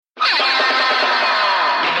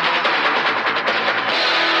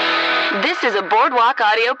This is a Boardwalk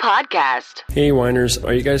Audio podcast. Hey, whiners.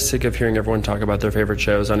 Are you guys sick of hearing everyone talk about their favorite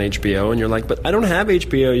shows on HBO? And you're like, but I don't have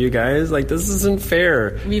HBO, you guys. Like, this isn't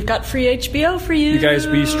fair. We've got free HBO for you. You guys,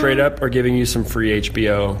 we straight up are giving you some free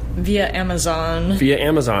HBO. Via Amazon. Via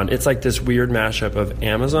Amazon. It's like this weird mashup of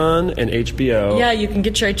Amazon and HBO. Yeah, you can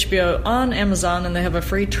get your HBO on Amazon, and they have a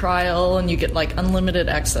free trial, and you get, like, unlimited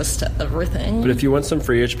access to everything. But if you want some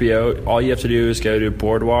free HBO, all you have to do is go to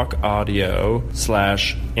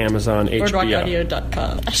BoardwalkAudio/Amazon HBO.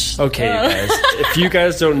 BoardwalkAudio.com. Okay, guys. If you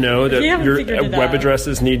guys don't know that your web address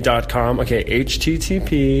is need.com, okay,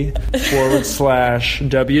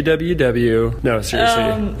 http://www. No,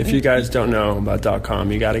 seriously. If you guys don't know about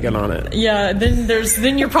 .com, you got to get on it. Yeah,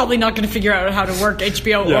 then you're probably not going to figure out how to work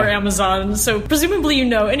HBO or Amazon. So presumably you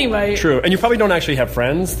know anyway. True, and you probably don't actually have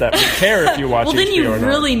friends that would care if you watch well, HBO then you or not.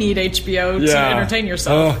 really need HBO to entertain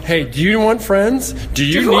yourself. Oh, hey, do you want friends? Do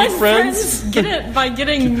you need friends? Get it by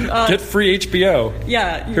getting get free HBO.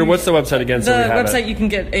 Yeah. Here, what's the website again? The website, you can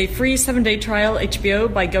get a free 7-day trial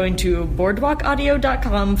HBO by going to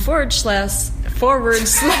boardwalkaudio.com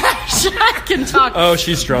 // I can talk. Oh,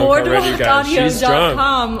 she's drunk already, guys. She's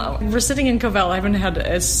drunk. We're sitting in Covell. I haven't had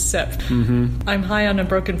a sip. Mm-hmm. I'm high on a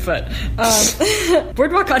broken foot.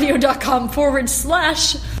 Boardwalkaudio.com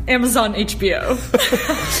 / Amazon HBO.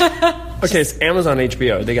 Okay, it's Amazon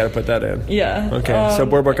HBO. They got to put that in. Yeah. Okay, so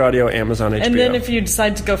Boardwalk Audio, Amazon HBO. And then if you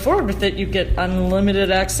decide to go forward with it, you get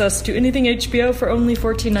unlimited access to anything HBO for only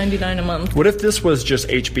 $14.99 a month. What if this was just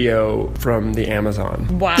HBO from the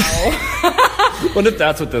Amazon? Wow. What if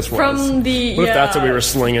that's what this was? What if that's what we were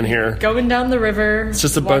slinging here? Going down the river. It's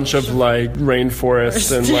just a bunch of, like,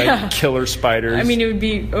 rainforests and, like, killer spiders. I mean, it would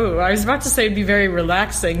be... Oh, I was about to say it'd be very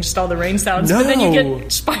relaxing, just all the rain sounds. No. But then you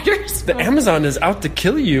get spiders. The Amazon is out to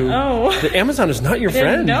kill you. Oh. The Amazon is not your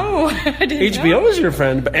friend. No, I didn't HBO is your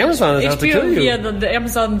friend, but Amazon is out to kill you. Yeah, the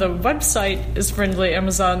Amazon, the website is friendly.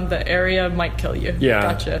 Amazon, the area might kill you. Yeah.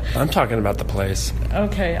 Gotcha. I'm talking about the place.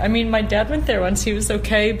 Okay. I mean, my dad went there once. He was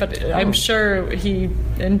okay, but I'm sure he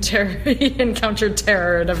encountered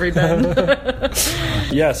terror at every bend.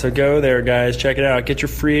 Yeah, so go there, guys. Check it out. Get your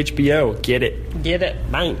free HBO. Get it. Get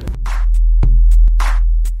it. Bye.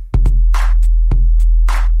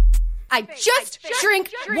 I just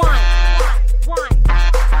drink wine.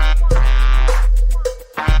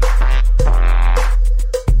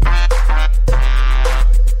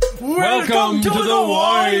 Welcome to the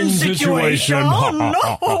wine situation. Oh, no.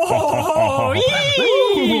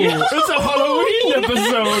 It's a Halloween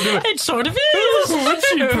episode. It sort of is.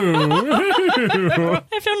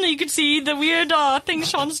 If only you could see the weird thing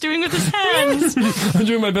Sean's doing with his hands. I'm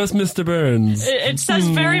doing my best, Mr. Burns. It says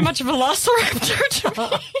very much Velociraptor to me.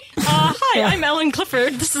 Hi, I'm Ellen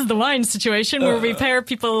Clifford. This is the wine situation where we pair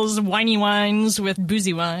people's whiny wines with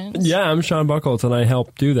boozy wines. Yeah, I'm Sean Buckles, and I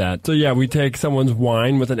help do that. So yeah, we take someone's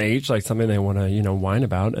wine with an H, like something they want to, whine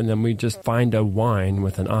about, and then we just find a wine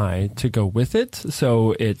with an I to go with it.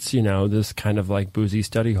 So it's, this kind of like boozy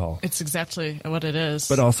study hall. It's exactly what it is.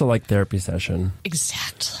 But also like therapy session.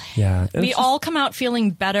 Exactly. Yeah. We all come out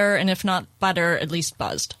feeling better, and if not better, at least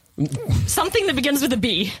buzzed. Something that begins with a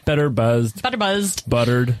B. Better buzzed. Better buzzed.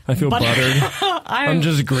 Buttered. I feel buttered. I'm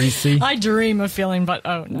just greasy. I dream of feeling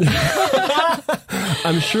oh no.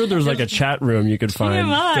 I'm sure there's like a chat room you could find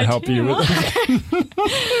to help you with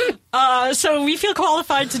it. So we feel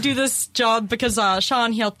qualified to do this job because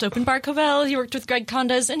Sean, he helped open Bar Covell, he worked with Greg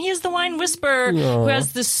Condes, and he is the wine whisperer who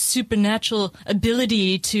has this supernatural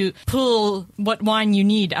ability to pull what wine you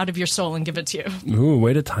need out of your soul and give it to you. Ooh,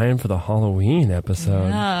 way to tie in for the Halloween episode.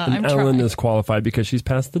 Yeah, and Ellen is qualified because she's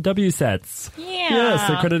passed the WSETs. Yeah. Yes,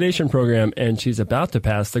 the accreditation program, and she's about to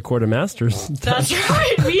pass the Quarter Masters. That's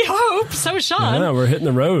right, we hope. So, Sean. Yeah, we're hitting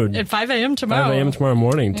the road. At 5 a.m. tomorrow. 5 a.m. tomorrow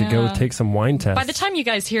morning to go take some wine tests. By the time you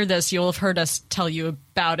guys hear this, you'll have heard us tell you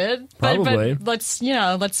about it. Probably. But let's,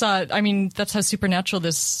 I mean, that's how supernatural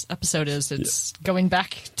this episode is. It's going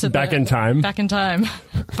back in time. Back in time.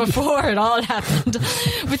 Before it all happened.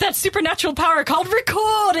 With that supernatural power called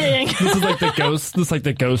recording. This is like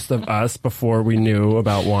the ghost of us before we knew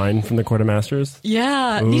about wine from the Quartermasters.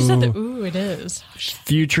 Yeah. Ooh. These are it is.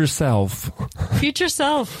 Future self. Future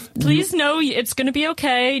self. Please know it's going to be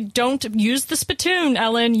okay. Don't use the spittoon,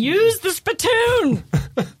 Ellen. Use the spittoon.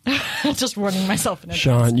 Just warning myself in advance.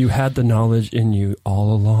 Sean, you had the knowledge in you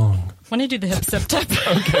all along. Want to do the hip sip tip?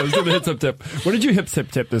 Okay, let's do the hip sip tip. What did you hip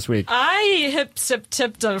sip tip this week? I hip sip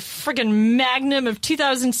tipped a friggin' magnum of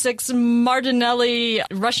 2006 Martinelli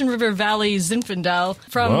Russian River Valley Zinfandel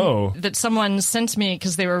that someone sent me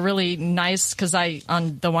because they were really nice. Because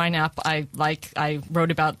on the wine app, I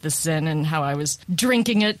wrote about this Zin and how I was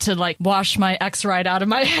drinking it to like wash my ex right out of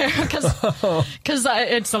my hair because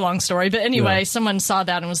it's a long story. But anyway, someone saw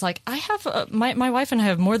that and was like, I have my wife and I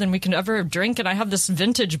have more than we can ever drink, and I have this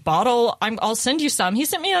vintage bottle. I'll send you some. He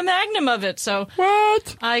sent me a magnum of it. So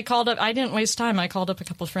what? I called up. I didn't waste time. I called up a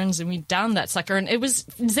couple of friends and we downed that sucker. And it was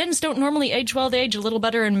Zins don't normally age well. They age a little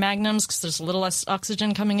better in magnums because there's a little less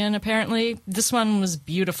oxygen coming in. Apparently, this one was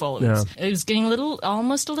beautiful. It was getting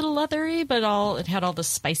almost a little leathery, but it had all the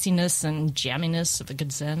spiciness and jamminess of a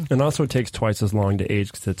good Zin. And also, it takes twice as long to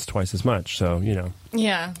age because it's twice as much. So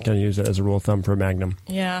yeah, gotta use it as a rule of thumb for a magnum.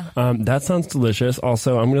 Yeah. That sounds delicious.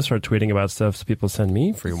 Also, I'm gonna start tweeting about stuff so people send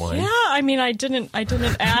me free wine. Yeah, I mean, I didn't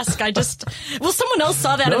ask. I just someone else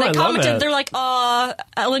saw that and they commented. They're like, "Aw,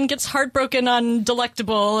 Ellen gets heartbroken on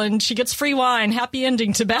Delectable, and she gets free wine. Happy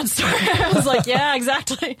ending to bad story." I was like, "Yeah,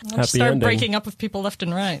 exactly." I'll start breaking up with people left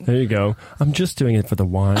and right. There you go. I'm just doing it for the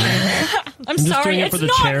wine. I'm sorry, just doing it for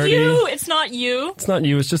the charity. It's not you. It's not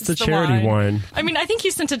you. It's just the charity wine. I mean, I think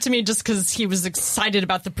he sent it to me just because he was excited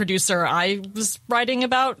about the producer I was writing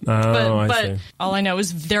about. But all I know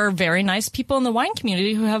is there are very nice people in the wine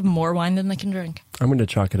community who have more wine than they can drink. I'm going to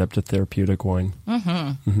chalk it up to therapeutic wine.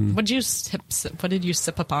 What did you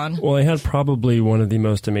sip upon? Well, I had probably one of the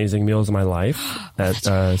most amazing meals of my life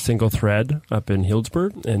at Single Thread up in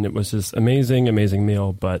Healdsburg, and it was this amazing, amazing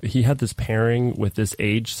meal. But he had this pairing with this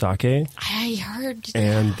aged sake. I heard.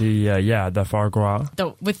 And the foie gras.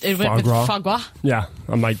 With foie gras? Yeah,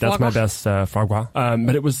 I'm like, that's my best foie gras.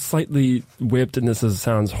 But it was slightly whipped, and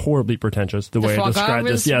sounds horribly pretentious, the way I described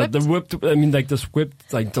this. Yeah, the whipped, I mean, like this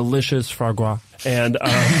whipped, like delicious foie gras. And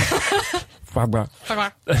foie gras.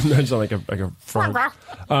 Imagine like a frog.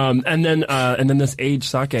 And then this aged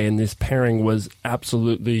sake, and this pairing was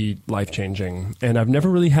absolutely life-changing. And I've never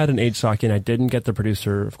really had an aged sake, and I didn't get the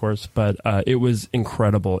producer, of course, but it was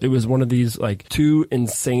incredible. It was one of these like two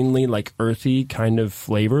insanely like earthy kind of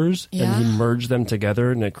flavors, and he merged them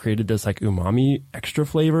together, and it created this like umami extra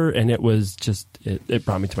flavor, and it was just it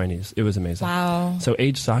brought me to my knees. It was amazing. Wow. So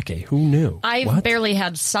aged sake, who knew? I barely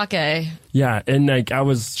had sake. Yeah, and like I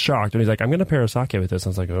was shocked, and he's like, "I'm going to pair a sake with this." I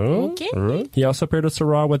was like, "Oh." Okay. He also paired a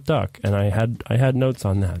Syrah with duck, and I had notes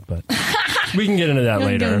on that, but we can get into that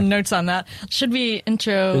later. Notes on that. Should we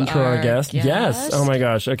intro our guest? Yes. Oh my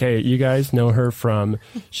gosh. Okay, you guys know her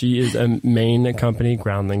she is a main company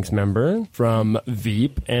Groundlings member from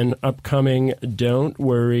Veep and upcoming Don't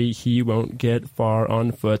Worry, He Won't Get Far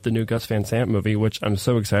on Foot, the new Gus Van Sant movie, which I'm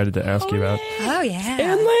so excited to ask you about. Oh yeah.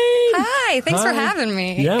 Anne Lane! Hi, thanks for having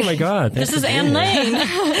me. Yeah, my God. This is Anne Lane.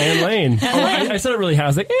 Anne Lane. I said it really high. I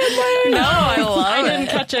was like, Anne Lane! No, I didn't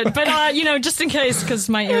catch it. But, just in case, because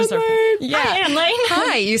my ears are... Yeah. Hi, Anne Lane.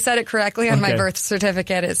 Hi, you said it correctly on my birth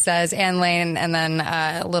certificate. It says Anne Lane and then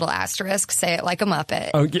a little asterisk, say it like a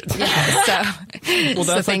Muppet. Oh, yeah. Well,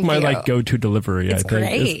 that's like my go-to delivery, it's I think.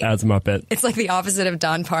 Great. Is as Muppet. It's like the opposite of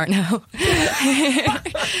Don Parno. Anne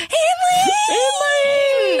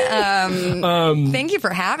Lane! Thank you for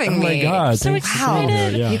having me. Oh, my God. So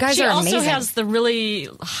excited. Yeah. You guys are amazing. She also has the really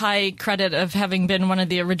high credit of having been one of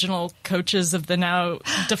the original coaches of the now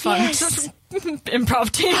defunct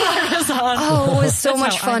improv team I was on. Oh, it was so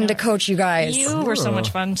much fun to coach you guys. You were so much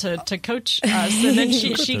fun to coach us. And then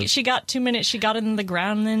she got 2 minutes. She got in the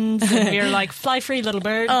Groundlings, and we were like, "Fly free, little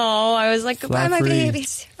bird." Oh, I was like, "Goodbye, my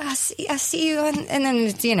babies. I see you." And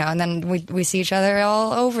then and then we see each other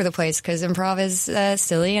all over the place because improv is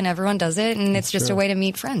silly and everyone does it, and it's just a way to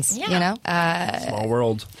meet friends. Yeah. Small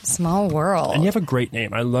world. Small world. And you have a great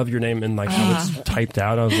name. I love your name and like how it's typed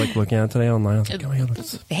out. I was like looking at it today online. I was like, "Oh my God,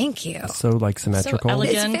 thank you." So like symmetrical. So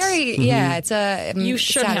elegant. It's very it's a you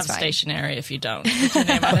should satisfying. have stationery if you don't put your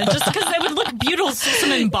name on it, just because they would look beautiful.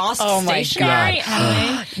 Some embossed stationery.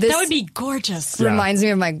 That would be gorgeous. Reminds me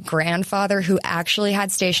of my grandfather who actually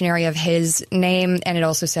had stationery of his name, and it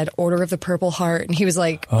also said Order of the Purple Heart, and he was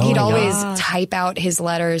like he'd always type out his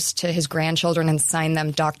letters to his grandchildren and sign them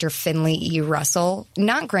Dr. Finley E. Russell,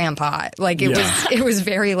 not Grandpa. Like it was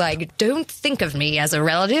very like, don't think of me as a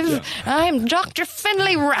relative. I'm Dr.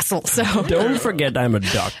 Finley Russell. So don't forget I'm a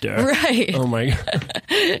doctor. Right. Oh my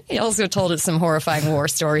God. He also told us some horrifying war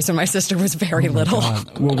stories when my sister was very little.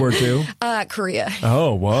 God. World War II? Korea.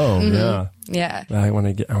 Oh, whoa. Yeah. I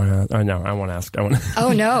want to ask.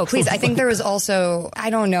 Oh, no, please. I think there was also, I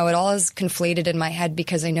don't know, it all is conflated in my head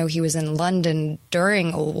because I know he was in London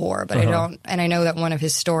during a war, but I don't, and I know that one of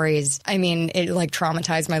his stories, I mean, it like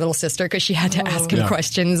traumatized my little sister because she had to ask him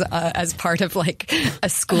questions as part of like a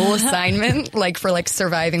school assignment, like for like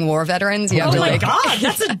surviving war veterans. You have Oh to my like, God,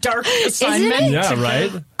 that's a dark assignment. Yeah,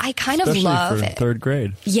 right? I kind Especially of love for it. third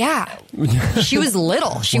grade. Yeah. She was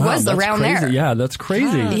little. She was that's around crazy. there. Yeah, that's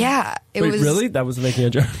crazy. Yeah. It Wait, was really? That was making a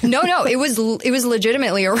joke? No, it was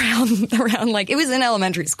legitimately around like it was in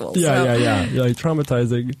elementary school. Yeah. Like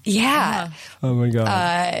traumatizing. Yeah. Oh my God.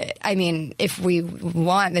 I mean, if we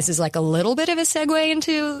want, this is like a little bit of a segue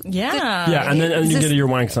into Yeah. and then you get to your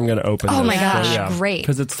wine because I'm going to open Oh this. my gosh, So, yeah. great.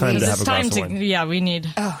 Because it's time to have It's a time glass to, of wine. yeah, we need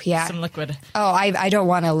yeah. some liquid. Oh, I don't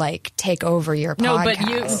want to like take over your No, podcast. but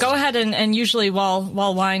you go ahead and usually while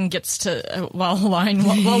wine gets to while wine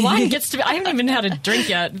gets to I haven't even had a drink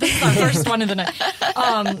yet. This is our first one of the night.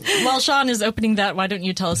 While Sean is opening that, why don't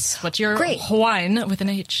you tell us what your wine with an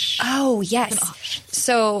H? Oh, yes.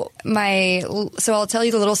 So I'll tell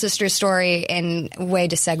you the little sister story in a way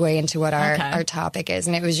to segue into what our topic is.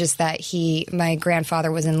 And it was just that my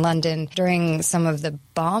grandfather was in London during some of the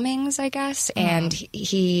bombings, I guess. And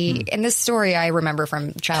and this story I remember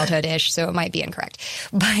from childhood-ish, so it might be incorrect.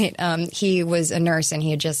 But he was a nurse and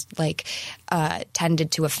he had just like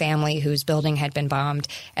tended to a family whose building had been bombed.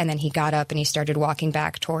 And then he got up and he started walking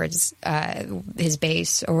back towards his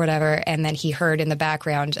base or whatever. And then he heard in the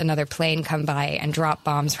background another plane come by and drop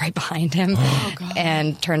bombs right behind him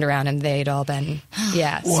and turned around and they'd all been,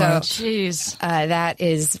 So jeez. That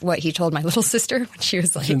is what he told my little sister when she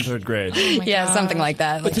was like in third grade. something like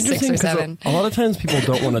that, like It's 6 interesting or 'cause 7. A lot of times people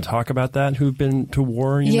don't want to talk about that who've been to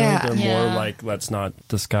war. You know, they're more Yeah. like, let's not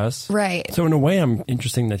discuss. Right. So in a way, I'm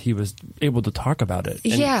interesting that he was able to talk about it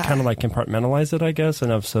and kind of like compartmentalize it, I guess,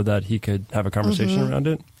 enough so that he could have a conversation around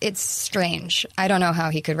it. It's strange. I don't know how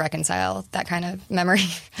he could reconcile that kind of memory.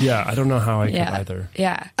 Yeah, I don't know how I could either.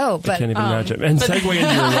 Yeah. Oh, I but can't even imagine. And segue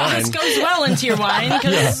into your wine. This goes well into your wine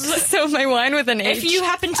because so my wine with an H. if you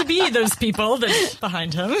happen to be those people that's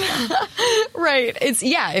behind him, Right. It's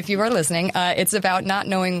if you are listening, it's about not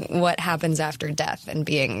knowing what happens after death and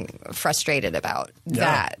being frustrated about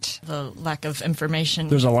that. the lack of information.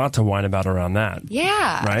 There's a lot to whine about around that.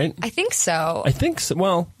 Yeah. Right? I think so. I think so.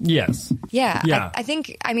 Well, yes. Yeah. Yeah. I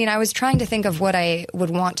think, I was trying to think of what I would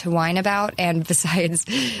want to whine about, and besides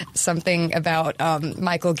something about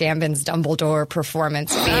Michael Gambon's Dumbledore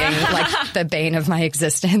performance being like the bane of my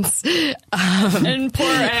existence. And poor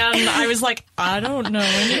Anne, I was like, I don't know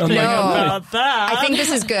anything about that. I think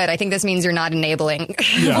this is good. I think this means you're not enabling.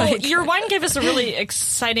 Well, your wine gave us a really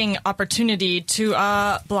exciting opportunity to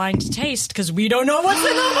blind taste because we don't know what's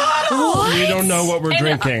in the bottle. We don't know what we're And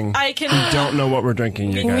drinking. we don't know what we're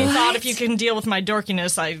drinking, you We guys. thought if you can deal with my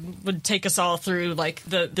dorkiness, I would take us all through like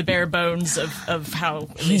the bare bones of how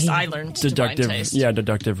at least I learned to blind taste.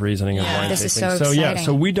 Deductive reasoning of wine This is tasting. so exciting.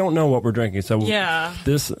 So we don't know what we're drinking. So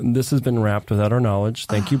this has been wrapped without our knowledge.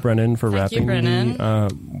 Thank you, Brennan, for wrapping Brennan.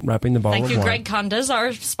 the bottle Thank of you, wine. Greg Condas,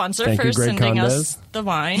 our sponsor, Thank for you, Greg sending Condas. us the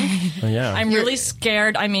wine. Yeah. I'm really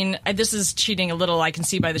scared. I mean, this is cheating a little. I can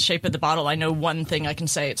see by the shape of the bottle. I know one thing I can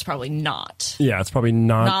say. It's probably not. Yeah, it's probably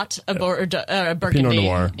not a Burgundy. Pinot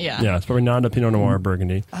Noir. Yeah, it's probably not a Pinot Noir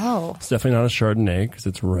Burgundy. Oh. It's definitely not a Chardonnay because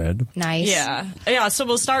it's red. Nice. Yeah. So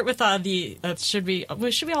we'll start with the. Should we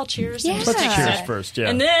all cheers? Yeah. And Let's take a cheers sip? first, yeah.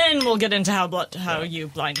 And then we'll get into how you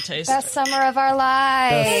blind taste. Best summer of our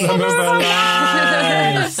lives. Summer of our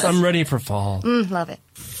lives. I'm ready for fall. Love it.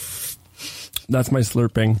 That's my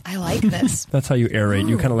slurping. I like this. That's how you aerate.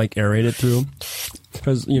 You kind of like aerate it through.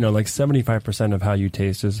 Because, like 75% of how you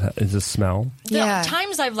taste is the smell. Yeah. The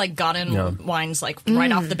times I've like gotten wines like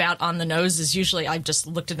right off the bat on the nose is usually I've just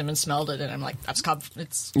looked at them and smelled it and I'm like, that's Cab.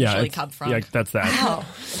 It's usually Cab Franc. Yeah, that's that.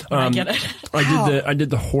 Oh. I get it. I did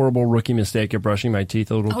the horrible rookie mistake of brushing my teeth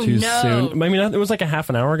a little too soon. I mean, it was like a half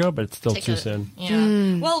an hour ago, but it's still too soon.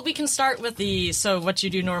 Yeah. Well, we can start with what you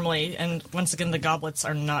do normally, and once again, the goblets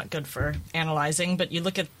are not good for analyzing, but you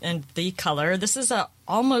look at the color. This is a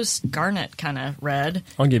almost garnet kind of red.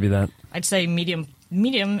 I'll give you that. I'd say medium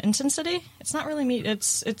intensity. It's not really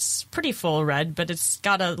it's pretty full red, but it's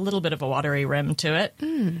got a little bit of a watery rim to it.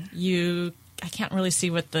 I can't really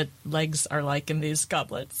see what the legs are like in these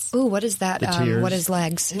goblets. Ooh, what is that? The tears. What is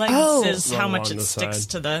legs? Legs is how Along much it the sticks side.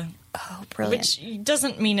 to the Oh, brilliant. Which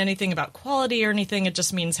doesn't mean anything about quality or anything. It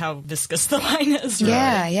just means how viscous the wine is.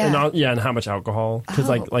 Right? Yeah. And how much alcohol? Because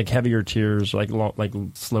like heavier tears, like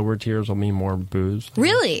slower tears will mean more booze.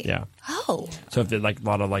 Really? Yeah. Oh. So if there's like a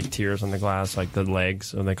lot of like tears on the glass, like the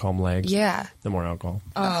legs, and they call them legs. Yeah. The more alcohol.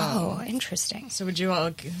 Oh, interesting. So would you all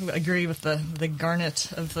agree with the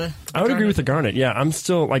garnet of the I would agree with the garnet. Yeah, I'm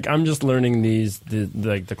still I'm just learning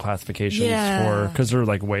the classifications because there are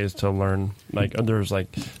like ways to learn. Like there's like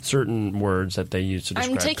certain words that they use to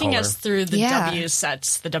describe I'm taking color. us through the W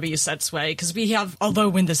sets way, because we have, although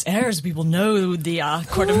when this airs, we will know the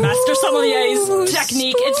Court of Master Sommelier's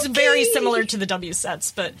technique. Spooky. It's very similar to the W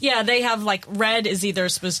sets, but yeah, they have like red is either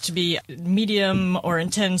supposed to be medium or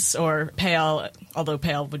intense or pale, although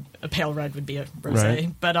a pale red would be a rosé. Right.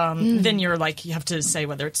 But then you have to say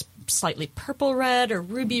whether it's slightly purple red or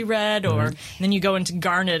ruby red, or then you go into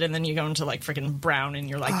garnet, and then you go into like freaking brown, and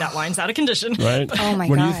you're like, that wine's out of condition. Right. Oh my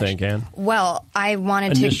What gosh. do you think, Anne? Well, I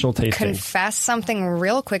wanted Initial to tasting. confess something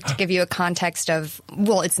real quick to give you a context of,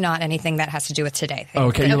 well, it's not anything that has to do with today.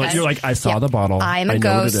 Okay, you're like I saw the bottle. I'm a I know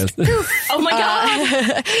ghost. what it is. Oh my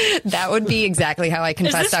god! That would be exactly how I Is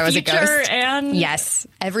confessed this I was a future ghost. and Yes.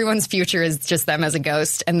 Everyone's future is just them as a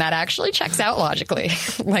ghost, and that actually checks out logically.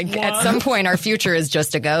 Like, at some point, our future is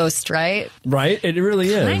just a ghost, right? Right? It really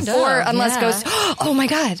is. Kind of. Or unless yeah. ghosts... Oh my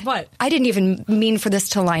God. What? I didn't even mean for this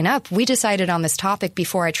to line up. We decided on this topic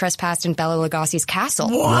before I trespassed in Bela Lugosi's castle.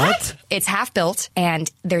 What? It's half built, and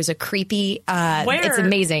there's a creepy... Where? It's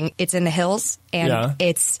amazing. It's in the hills, and Yeah.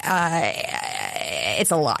 it's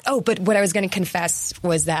a lot. Oh, but what I was going to confess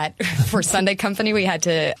was that for Sunday Company, we had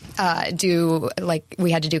to do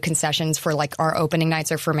concessions for like our opening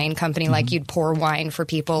nights, or for main company. Like you'd pour wine for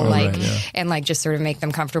people, right, yeah. and like just sort of make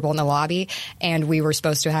them comfortable in the lobby. And we were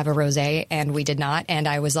supposed to have a rosé, and we did not. And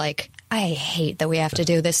I was like, I hate that we have to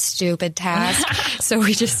do this stupid task. So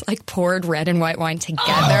we just like poured red and white wine together,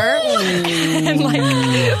 and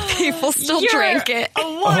like people still drank it.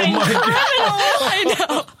 A wine criminal. I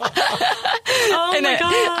know. Oh And my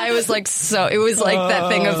god! I was like, so it was like that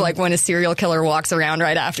thing of like when a serial killer walks around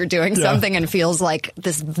right after doing something and feels like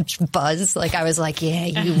this buzz. Like I was like, yeah,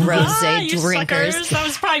 you rosé you drinkers. suckers. That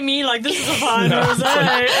was probably me. Like, this is a fine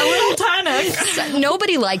rosé. A little tonic.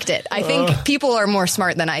 Nobody liked it. I think people are more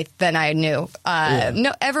smart than I knew.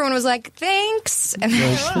 No, everyone was like, thanks. And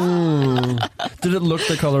Did it look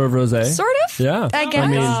the color of rosé? sort of. Yeah. I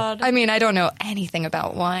guess. God. I mean, I don't know anything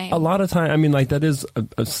about wine. A lot of time, I mean, like that is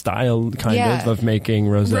a style kind Yeah. of making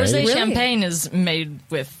rosé. Rosé Really? champagne is made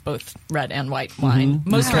with both red and white wine.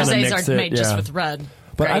 Most Just kinda rosés mix are it, made just yeah. with red.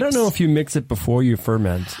 But I don't grapes. know if you mix it before you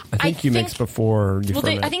ferment. I think you mix before you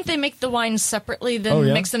ferment. I think they make the wines separately, then Oh,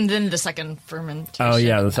 yeah? mix them, then the second fermentation. Oh,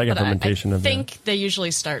 yeah, the second But fermentation I of the- think they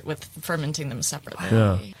usually start with fermenting them separately.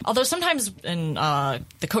 Yeah. Although sometimes in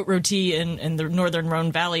the Côte Rôtie in the northern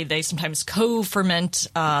Rhone Valley, they sometimes co-ferment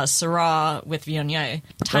Syrah with Viognier,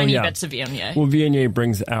 tiny yeah. bits of Viognier. Well, Viognier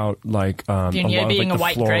brings out like a lot Viognier of, being like, a the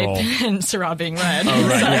white floral. grape and Syrah being red. Oh,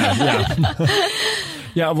 right, yeah.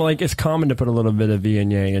 Yeah, well, like it's common to put a little bit of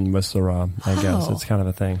Viognier in with Syrah, I guess. It's kind of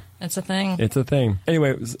a thing. That's a thing. It's a thing.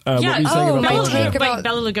 Anyway, what were you saying about my Bela? take about-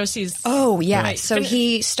 Bela Lugosi's. Oh, yeah. Right. So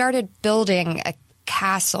he started building a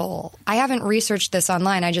castle. I haven't researched this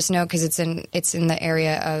online. I just know because it's in the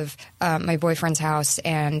area of my boyfriend's house,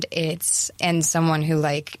 and someone who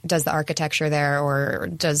like does the architecture there or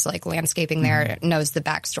does like landscaping there knows the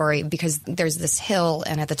backstory, because there's this hill,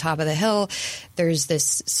 and at the top of the hill there's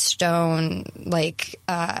this stone, like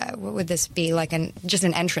what would this be, like just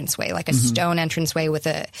an entranceway, like a stone entranceway with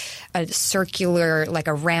a circular, like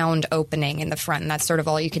a round opening in the front, and that's sort of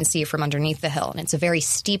all you can see from underneath the hill, and it's a very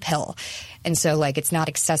steep hill. And so, like, it's not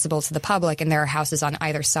accessible to the public, and there are houses on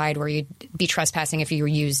either side where you'd be trespassing if you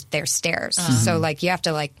used their stairs. So, like, you have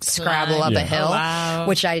to, like, scrabble up a hill,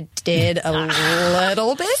 which I did a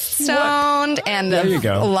little bit stoned, and There you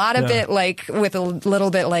go. a lot of Yeah. it, like, with a little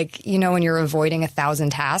bit, like, you know, when you're avoiding 1,000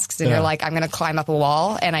 tasks, and Yeah. you're like, I'm going to climb up a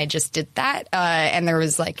wall, and I just did that, and there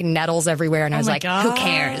was, like, nettles everywhere, and I was my like, God. who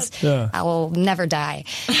cares? Yeah. I will never die.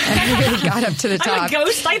 And I really got up to the I'm top. a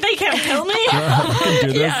ghost. Like, they can't kill me. Do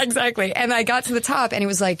this? Yeah, exactly. And I got to the top, and it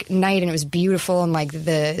was like night, and it was beautiful, and like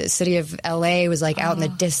the city of LA was like out in the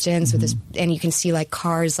distance with this, and you can see like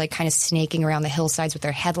cars like kind of snaking around the hillsides with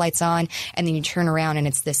their headlights on, and then you turn around and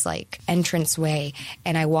it's this like entranceway,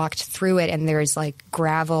 and I walked through it, and there's like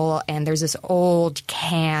gravel, and there's this old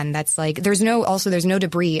can that's like there's no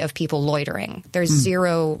debris of people loitering. There's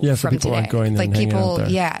zero Yeah, so from people today. aren't going there like and hanging people, out there.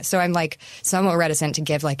 yeah. So I'm like somewhat reticent to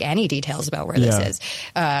give like any details about where Yeah. this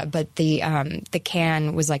is. But the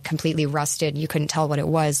can was like completely rusted. You couldn't tell what it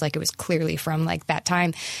was. Like, it was clearly from like that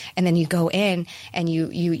time. And then you go in and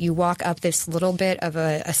you walk up this little bit of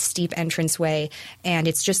a steep entranceway, and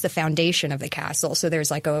it's just the foundation of the castle. So there's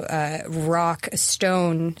like a rock,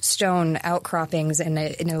 stone outcroppings in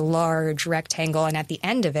a large rectangle, and at the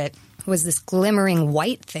end of it was this glimmering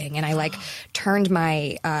white thing, and I like turned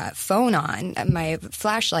my phone on, my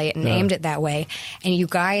flashlight, and aimed it that way. And you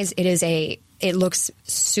guys, it looks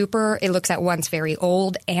at once very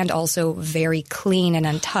old and also very clean and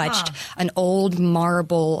untouched. An old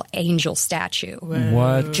marble angel statue.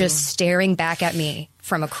 What? Just staring back at me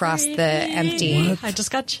from across the empty. What? I just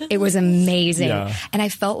got chills. It was amazing. Yeah. And I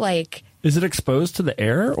felt like... Is it exposed to the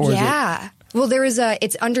air? Or yeah. Well,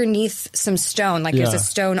 it's underneath some stone. Like, there's a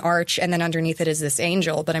stone arch, and then underneath it is this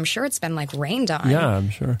angel. But I'm sure it's been, like, rained on. Yeah, I'm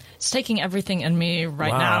sure. It's taking everything in me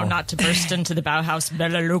right now not to burst into the Bauhaus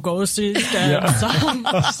Bela Lugosi dance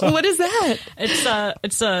song. What is that?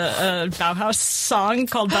 It's a Bauhaus song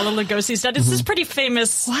called Bela Lugosi's Dead. It's this pretty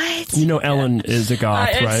famous... What? You know Ellen is a goth,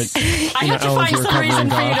 right? I had to find some reason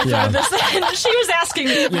for you to throw this in. She was asking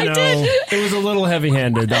me. I did. It was a little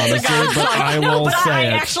heavy-handed, honestly, but I will say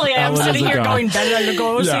it. I actually am Ellen sitting here going, Bela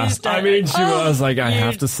Lugosi's Dead. I mean, she was like, I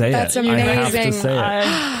have to say That's it. amazing. I have to say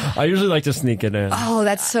it. I usually like to sneak it in. Oh,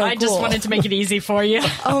 that's so cool. I just wanted to make it easy for you.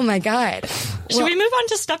 Oh, my God. Should we move on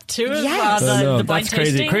to step 2 of Yes. the blind That's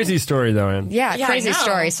crazy. tasting? Crazy story, though, Anne. Yeah, Yeah, crazy I know.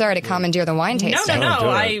 story. Sorry to commandeer the wine tasting. No. do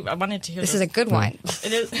I wanted to hear This is a good wine.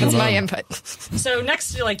 It is. That's my input. So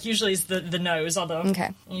next, like, usually is the nose, although Okay.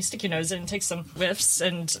 you stick your nose in and take some whiffs,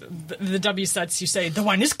 and the W sets you say the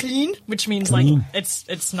wine is clean, which means like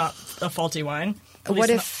it's not a faulty wine. At What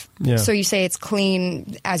least if... Yeah. So you say it's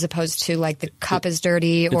clean as opposed to, like, the cup is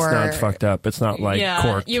dirty, It's or... not fucked up. It's not like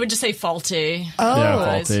corked. you would just say faulty. Oh. Yeah,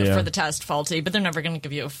 faulty, yeah. For the test, faulty, but they're never going to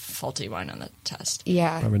give you a faulty wine on the test.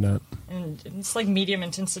 Yeah. Probably not. And it's like medium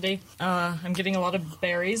intensity. I'm getting a lot of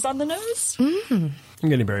berries on the nose. I'm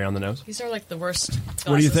getting berry on the nose. These are like the worst. What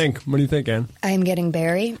do you glasses. think? What do you think, Anne? I'm getting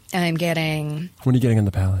berry. I'm getting... What are you getting on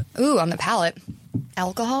the palate? Ooh, on the palate.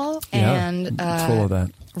 Alcohol Yeah, and... it's full of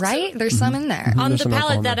that. Right? There's some in there. On There's the some alcohol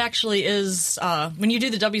palate, in that there. actually is when you do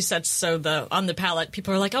the W sets. So on the palate,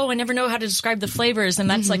 people are like, "Oh, I never know how to describe the flavors," and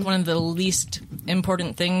that's like one of the least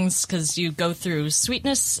important things because you go through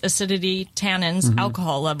sweetness, acidity, tannins,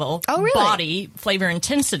 alcohol level, Oh, really? body, flavor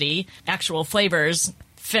intensity, actual flavors,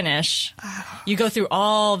 finish. You go through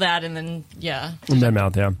all that, and then In my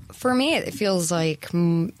mouth, yeah. For me, it feels like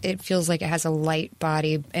it has a light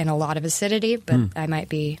body and a lot of acidity, but I might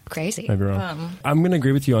be crazy. Maybe wrong. I'm going to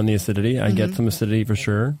agree with you on the acidity. I get some acidity for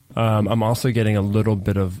sure. I'm also getting a little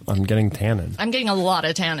bit of... I'm getting tannin. I'm getting a lot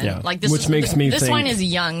of tannin. Yeah. Like this Which makes me this think- wine is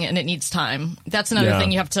young and it needs time. That's another Yeah.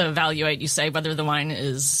 thing you have to evaluate. You say whether the wine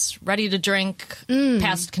is ready to drink,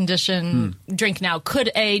 past condition, drink now,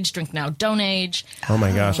 could age, drink now, don't age. Oh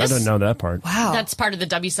my gosh, I don't know that part. Wow. That's part of the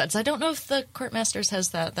W sets. I don't know if the Court Masters has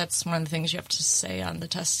that. That's one of the things you have to say on the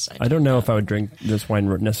tests. I don't know if I would drink this wine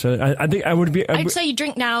necessarily. I think I would be... I'd say you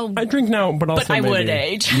drink now. I drink now, but also I would maybe-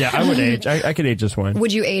 age. Yeah, I would age. I could age this wine.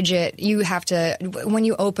 Would you age it? You have to, when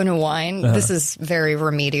you open a wine, this is very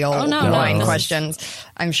remedial no, wine this is- questions.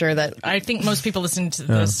 I'm sure that, I think most people listening to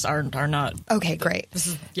this are not. okay, great.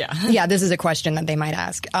 Yeah. Yeah, this is a question that they might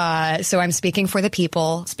ask. So I'm speaking for the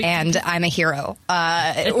people, and I'm a hero.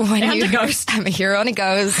 And a ghost. I'm a hero and a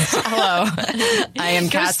ghost. Hello. I am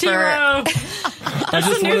Ghost Casper. hero. I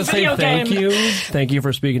just a new want to say video thank game. you. Thank you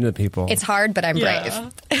for speaking to the people. It's hard, but I'm Yeah.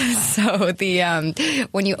 brave. So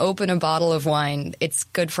when you open a bottle of wine, it's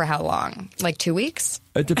good for how long? Like 2 weeks?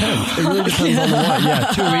 It depends. It really depends on the wine. Yeah,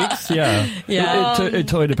 2 weeks. Yeah. Yeah. It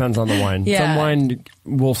totally depends on the wine. Yeah. Some wine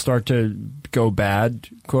will start to go bad,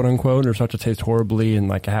 quote unquote, or start to taste horribly in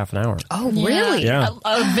like a half an hour. Oh, really? Yeah.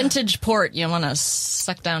 A vintage port you want to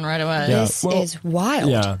suck down right away. Yeah. This Well, is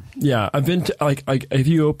wild. Yeah, yeah. I've been like if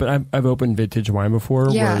you open, I've opened vintage wine before,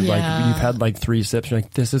 Yeah. where like Yeah. you've had like 3 sips, you're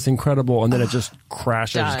like, this is incredible, and then it just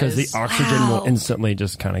crashes because the Dies. oxygen Wow. will instantly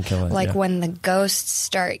just kind of kill it. Like yeah. when the ghosts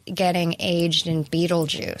start getting aged in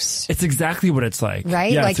Beetlejuice. It's exactly what it's like,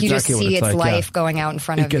 Right? Yeah, like it's you just exactly what see it's its like, yeah. life going out in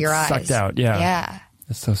front It of gets your eyes. sucked out, yeah. Yeah.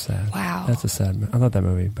 It's so sad. Wow. That's a sad. I love that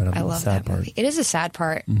movie, but I the love sad that part. movie. It is a sad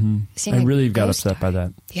part. Seeing I a really got ghost upset by die.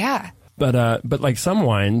 that. Yeah. But like some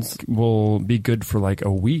wines will be good for like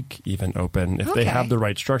a week even open if they Okay. have the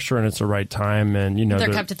right structure and it's the right time and They're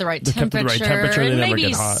kept at the right they're kept temperature. at the right temperature. They and never maybe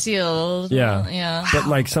get hot. sealed. Yeah. Yeah. But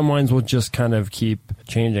like some wines will just kind of keep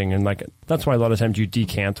changing and like That's why a lot of times you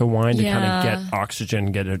decant a wine to kind of get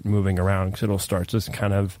oxygen, get it moving around, because it'll start to just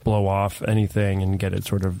kind of blow off anything and get it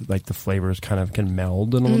sort of like the flavors kind of can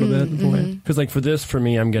meld in a little bit. Because like for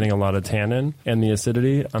me, I'm getting a lot of tannin and the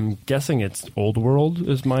acidity. I'm guessing it's Old World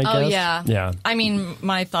is my guess. Oh, yeah. Yeah. I mean,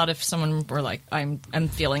 my thought if someone were like, I'm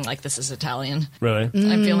feeling like this is Italian. Really?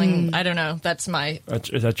 I'm feeling, I don't know, that's my...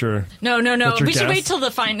 Is that your... No. That's your We should guess? wait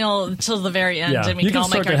till the very end, Yeah. and we You can all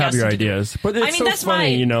start make to our have your guesses. ideas. But it's so that's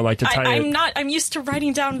funny, you know, like to tie it... I'm used to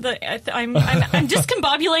writing down I'm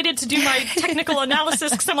discombobulated to do my technical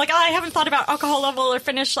analysis because I'm like, I haven't thought about alcohol level or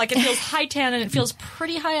finish. Like, it feels high tannin, it feels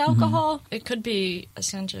pretty high alcohol. It could be a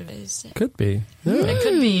Sangiovese. Could be. Yeah. It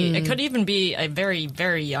could be. It could even be a very,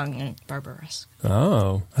 very young Barbaresco.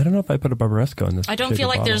 Oh. I don't know if I put a Barbaresco in this. I don't feel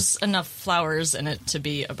like bottle. there's enough flowers in it to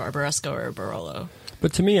be a Barbaresco or a Barolo.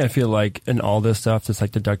 But to me, I feel like in all this stuff, it's like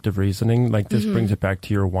deductive reasoning. Like this brings it back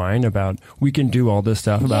to your wine about we can do all this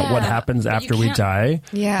stuff about what happens but after you we can't- die.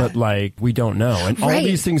 Yeah. But like we don't know. And all Right.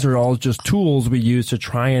 these things are all just tools we use to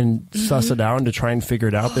try and suss it out and to try and figure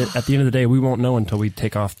it out. But at the end of the day, we won't know until we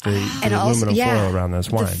take off the aluminum foil around this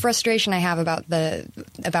wine. The frustration I have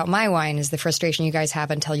about my wine is the frustration you guys have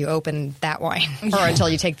until you open that wine or until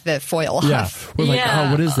you take the foil yeah. off. We're like, Yeah.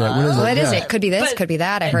 oh, what is that? What is it? What is Yeah. it? Could be this, But- could be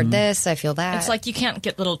that. I heard this, I feel that. It's like you can't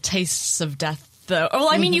get little tastes of death, though. Well,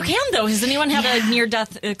 I mean, you can, though. Has anyone had a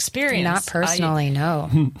near-death experience? not personally, no.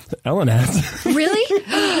 Ellen has. Really?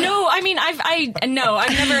 No, I mean, I've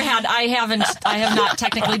never had. I have not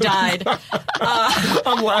technically died.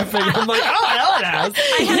 I'm laughing. I'm like, oh, Ellen has.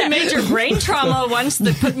 I had a major brain trauma once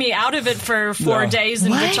that put me out of it for 4 No. days,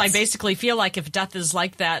 in What? which I basically feel like if death is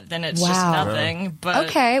like that, then it's just Wow. nothing. But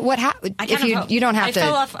Okay, what happened? I If kind of you don't have I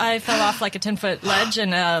to. fell off like a 10-foot ledge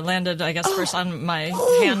and landed, I guess, first on my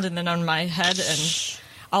hand and then on my head. And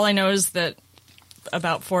all I know is that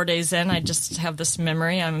about 4 days in, I just have this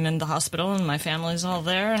memory. I'm in the hospital and my family's all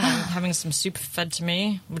there, and I'm having some soup fed to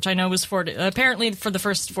me, which I know was 4 days. Apparently, for the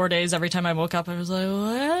first 4 days, every time I woke up, I was like,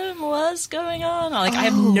 what's going on? Like, I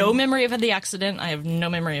have no memory of the accident. I have no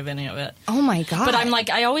memory of any of it. Oh my god! But I'm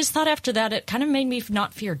like, I always thought after that, it kind of made me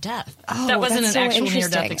not fear death. Oh, that wasn't that's an so actual near-death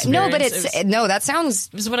interesting. experience. No, but It was- no. That sounds.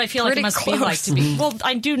 it was what I feel like it pretty must be like to close. be. Well,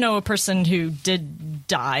 I do know a person who did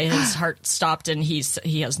die. His heart stopped, and he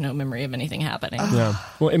has no memory of anything happening. Yeah.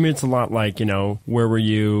 Well, I mean, it's a lot like, you know, where were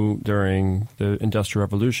you during the Industrial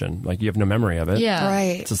Revolution? Like, you have no memory of it. Yeah,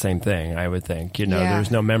 Right. It's the same thing, I would think. You know, Yeah.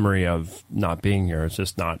 there's no memory of not being here. It's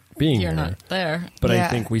just not being You're here. not there. But I Yeah.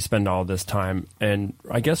 think we spend all this time, and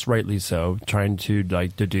I guess rightly so, trying to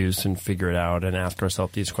like deduce and figure it out and ask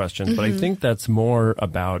ourselves these questions. But I think that's more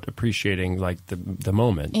about appreciating like the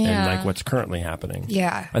moment and Yeah. like what's currently happening.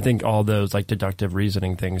 Yeah. I think all those like deductive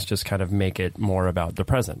reasoning things just kind of make it more about the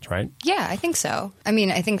present, right? Yeah, I think so. I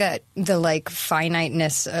mean, I think that the like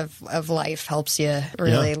finiteness of life helps you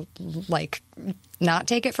really like not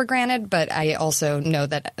take it for granted, but I also know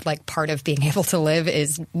that like part of being able to live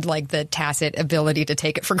is like the tacit ability to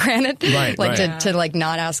take it for granted. Right, like right. to like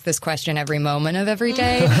not ask this question every moment of every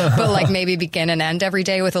day, but like maybe begin and end every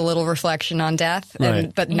day with a little reflection on death,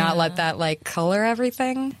 Right. but not let that like color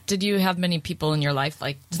everything. Did you have many people in your life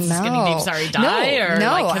like No. Skinny Deep Sorry die? No, or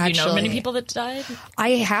no, like have you known many actually. people that died? I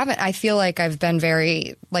haven't. I feel like I've been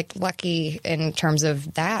very like lucky in terms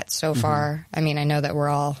of that so far. I mean, I know that we're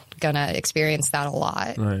all gonna experience that a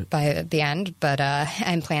lot Right. by the end, but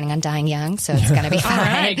I'm planning on dying young, so it's gonna be fine. All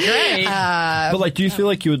right, great. But like, do you feel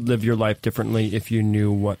like you would live your life differently if you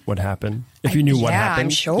knew what would happen? If you knew what happened? I'm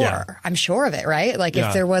sure. Yeah, I'm sure of it, right? Like Yeah.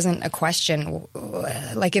 if there wasn't a question,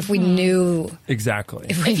 like if we knew. exactly.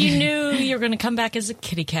 If you knew you were going to come back as a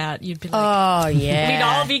kitty cat, you'd be like, Oh yeah. we'd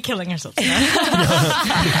all be killing ourselves.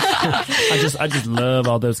 I just love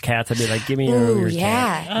all those cats. I'd be like, give me your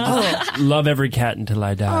cat. yeah. Love every cat until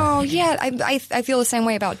I die. Oh yeah, I feel the same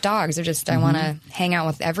way about dogs. They're just I want to hang out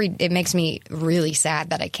with every. It makes me really sad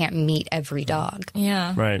that I can't meet every dog.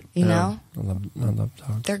 Yeah. Right. You Yeah. know? I love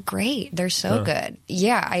dogs. They're great. They're so good.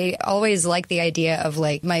 Yeah, I always like the idea of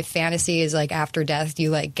like my fantasy is like after death you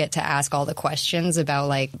like get to ask all the questions about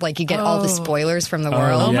like you get all the spoilers from the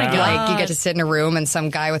world. Oh my God. Like you get to sit in a room and some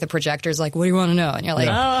guy with a projector is like, "What do you want to know?" And you're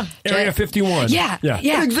like, Area 51. Yeah, yeah.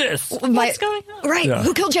 It exists. What's going on? Right. Yeah.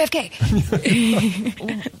 Who killed JFK?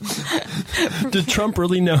 Did Trump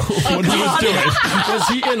really know what he was doing? Was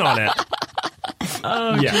he in on it?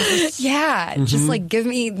 Oh, yeah. Yeah. Just like give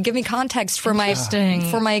me context for my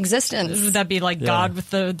existence. Would that be like God with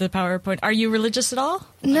the PowerPoint? Are you religious at all?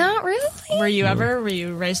 Not really. Were you ever? Were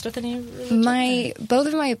you raised with any religion? Both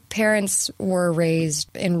of my parents were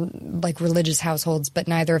raised in like religious households, but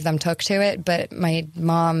neither of them took to it. But my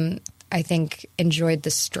mom I think, enjoyed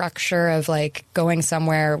the structure of like going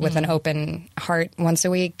somewhere with an open heart once a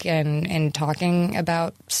week and talking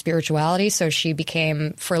about spirituality. So she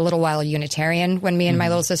became, for a little while, Unitarian when me and my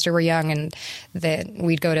little sister were young, and that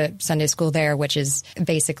we'd go to Sunday school there, which is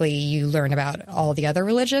basically you learn about all the other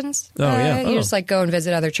religions. You just like go and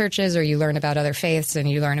visit other churches, or you learn about other faiths, and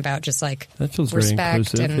you learn about just like that feels very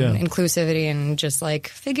respect inclusive, and inclusivity and just like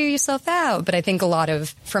figure yourself out. But I think a lot of,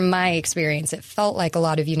 from my experience, it felt like a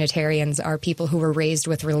lot of Unitarians are people who were raised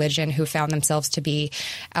with religion, who found themselves to be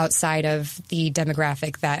outside of the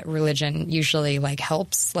demographic that religion usually like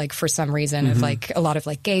helps, like for some reason of like a lot of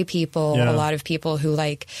like gay people, a lot of people who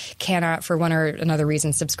like cannot for one or another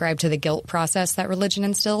reason subscribe to the guilt process that religion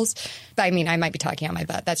instills. But I mean, I might be talking out my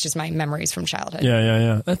butt. That's just my memories from childhood.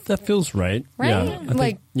 Yeah. That feels right. Right? Yeah, I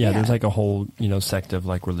think, there's like a whole, sect of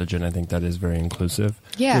like religion, I think, that is very inclusive.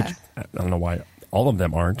 Yeah. Which, I don't know why all of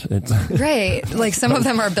them aren't. It's right. Like some of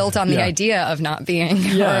them are built on the idea of not being.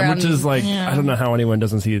 Yeah, which is like, I don't know how anyone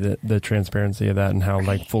doesn't see the transparency of that and how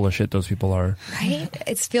like full of shit those people are. Right.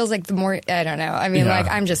 It feels like the more, I don't know. I mean, like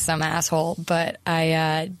I'm just some asshole, but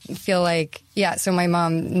I feel like, so my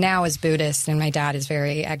mom now is Buddhist and my dad is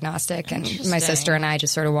very agnostic, and my sister and I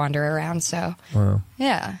just sort of wander around. So,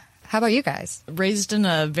 yeah. How about you guys? Raised in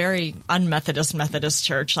a very Methodist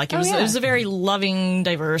church. Like it was a very loving,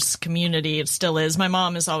 diverse community. It still is. My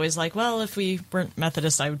mom is always like, well, if we weren't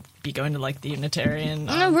Methodist, I would be going to like the Unitarian.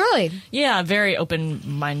 Oh, really? Yeah, very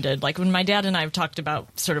open-minded. Like when my dad and I have talked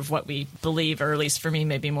about sort of what we believe, or at least for me,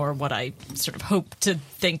 maybe more what I sort of hope to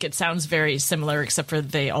think, it sounds very similar, except for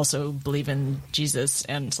they also believe in Jesus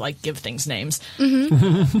and like give things names.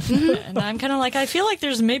 And I'm kind of like, I feel like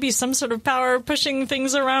there's maybe some sort of power pushing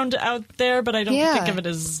things around out there, but I don't think of it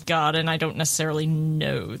as God, and I don't necessarily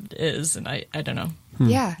know it is, and I don't know.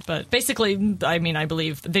 Yeah. But basically, I mean, I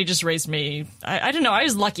believe they just raised me. I don't know. I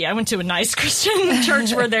was lucky. I went to a nice Christian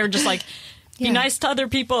church where they were just like, be nice to other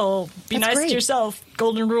people. Be nice to yourself.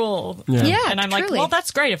 Golden rule. Yeah, and I'm truly. like, well,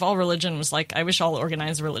 that's great if all religion was like, I wish all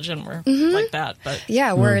organized religion were like that. But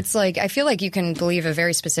where it's like, I feel like you can believe a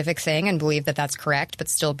very specific thing and believe that that's correct, but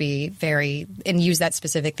still be and use that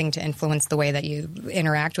specific thing to influence the way that you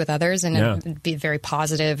interact with others and be very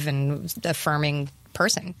positive and affirming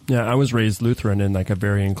person. Yeah, I was raised Lutheran in like a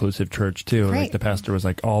very inclusive church too. Great. Like the pastor was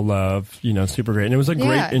like all love, super great. And it was a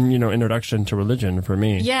great introduction to religion for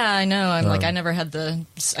me. Yeah, I know. I'm like, I never had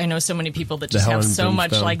I know so many people that just have so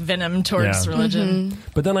much like venom towards religion.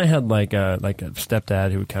 But then I had like a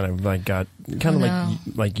stepdad who kind of like got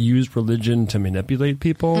like used religion to manipulate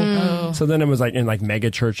people. So then it was like in like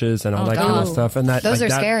mega churches and all that kind of stuff. And that those are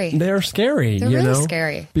scary. They're scary. They're really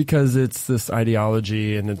scary because it's this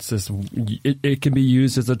ideology and it's this. It can be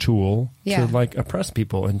used as a tool to like oppress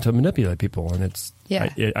people and to manipulate people, and it's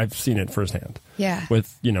I've seen it firsthand. Yeah,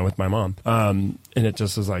 with my mom, and it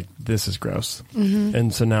just is like, this is gross.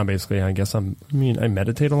 And so now basically, I guess I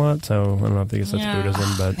meditate a lot, so I don't know if they guess that's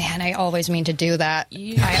Buddhism, but man, I always mean to do that.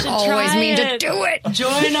 I always mean to do it.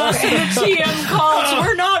 Join us in the TM calls.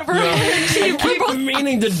 We're I keep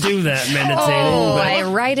meaning to do that meditating. But I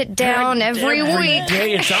write it down every week.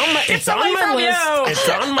 Day. It's on my list. It's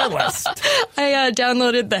on my list. I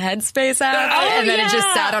downloaded the Headspace app, and then it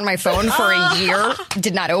just sat on my phone for a year.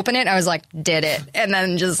 Did not open it. I was like, did it, and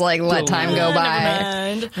then just like let time go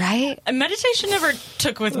by. Right? Meditation never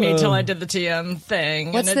took with me till I did the TM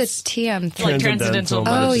thing. What's the TM thing? Like transcendental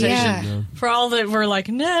meditation. Yeah. For all that we're like,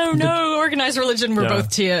 no organized religion. We're both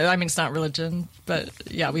TM. I mean, it's not religion, but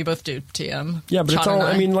we both do TM. Yeah, but Sean it's all.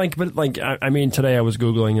 I mean, today I was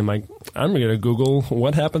Googling and like, I'm going to Google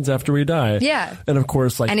what happens after we die. Yeah. And of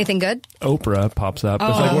course, like anything good? Oprah pops up.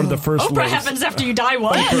 It's like one of the first. Oprah happens after you die.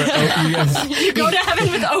 What? You go to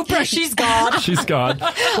heaven with Oprah. She's God. She's God.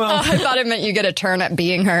 Well, I thought it meant you get a turn at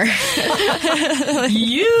being her.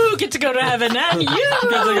 You get to go to heaven, and you get to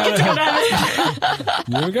go to heaven.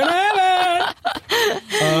 You're gonna have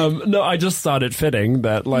it. No, I just thought it fitting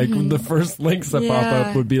that like the first links that pop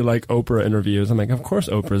up would be like Oprah interviews. I'm like, of course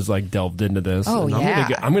Oprah's like delved into this. Oh, and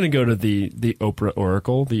I'm gonna go to the Oprah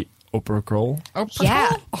Oracle, the Oprah Kroll.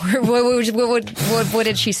 Yeah. What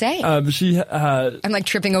did she say? I'm like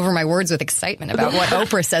tripping over my words with excitement about what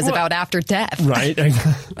Oprah says about after death. Right.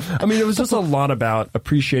 I mean, it was just a lot about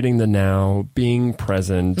appreciating the now, being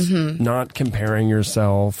present, not comparing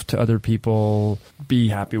yourself to other people, be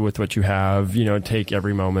happy with what you have, take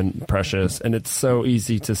every moment precious. And it's so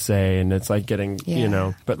easy to say, and it's like getting,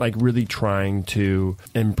 but like really trying to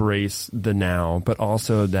embrace the now, but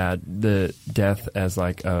also that the death as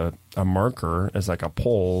like a a marker, as like a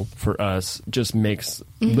pole for us, just makes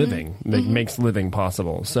living, makes living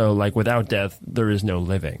possible. So like without death, there is no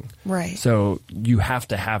living. Right. So you have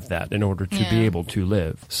to have that in order to be able to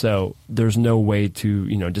live. So there's no way to,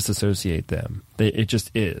 disassociate them. It just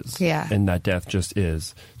is. Yeah. And that death just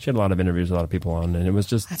is. She had a lot of interviews with a lot of people on, and it was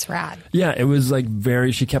just... That's rad. Yeah, it was like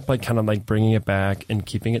she kept like kind of like bringing it back and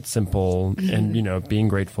keeping it simple and, being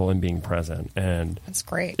grateful and being present. And that's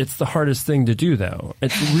great. It's the hardest thing to do, though.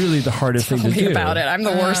 It's really the hardest thing to do. Tell me about it. I'm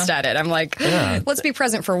the worst at it. I'm like, let's be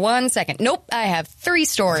present for 1 second. Nope, I have 3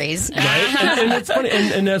 stories. Right? and it's funny.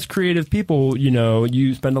 And as creative people,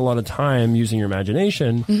 you spend a lot of time using your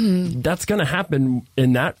imagination. That's going to happen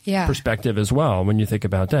in that perspective as well. When you think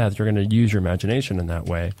about death, you're going to use your imagination in that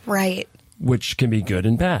way. Right. Which can be good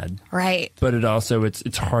and bad. Right. But it also,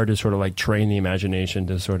 it's hard to sort of like train the imagination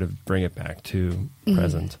to sort of bring it back to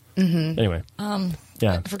present. Anyway.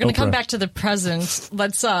 If we're going to come back to the present,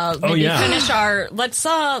 let's finish our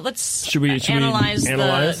let's should we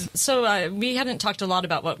analyze? So we hadn't talked a lot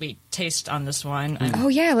about what we taste on this wine.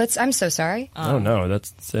 I'm so sorry. Oh no,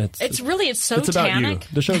 it's so it's about tannic. You.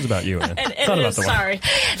 The show's about you. Anne. It's not about the wine.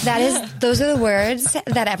 Sorry. Those are the words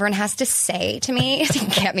that everyone has to say to me to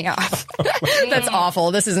get me off. That's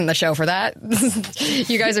awful. This isn't the show for that.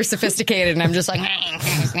 You guys are sophisticated, and I'm just like,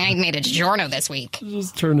 I made a DiGiorno this week.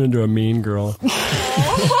 Just turned into a mean girl.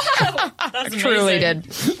 That's truly did.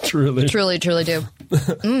 Truly do.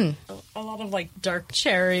 A lot of like dark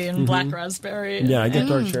cherry and black raspberry. Yeah, I get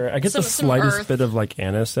dark cherry. I get the slightest bit of like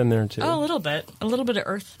anise in there too. Oh, a little bit of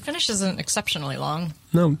earth. Finish isn't exceptionally long.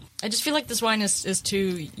 No. I just feel like this wine is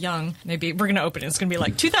too young. Maybe we're going to open it. It's going to be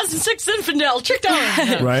like 2006 Zinfandel, tricked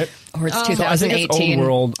on. Right. Or it's 2018. So I think it's old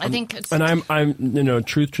world. I think it's... And I'm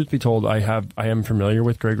truth be told, I am familiar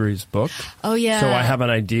with Gregory's book. Oh, yeah. So I have an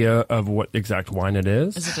idea of what exact wine it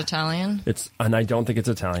is. Is it Italian? And I don't think it's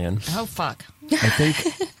Italian. Oh, fuck.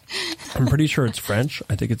 I'm pretty sure it's French.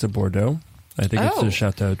 I think it's a Bordeaux. I think it's a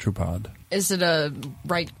Chateau Trupad. Is it a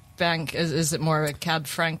right bank? Is it more a Cab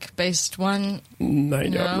Franc based one? I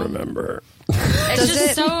don't remember.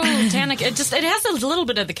 It's so tannic. It has a little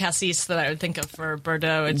bit of the cassis that I would think of for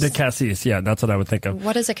Bordeaux. The cassis, yeah, that's what I would think of.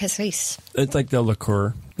 What is a cassis? It's like the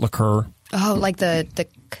liqueur. Oh, like the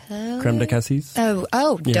creme de cassis.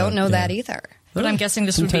 Oh, don't know that either. But I'm guessing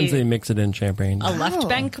this would be... Sometimes they mix it in champagne. A left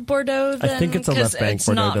bank Bordeaux, then? I think it's a left bank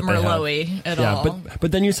Bordeaux. It's not Merlot-y at all. Yeah,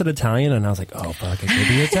 but then you said Italian, and I was like, oh, fuck, it could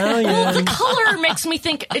be Italian. Well, the color makes me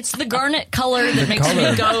think it's the garnet color that makes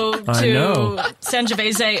me go to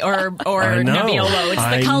Sangiovese or Nebbiolo.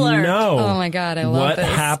 It's the color. I know. Oh, my God, I love this.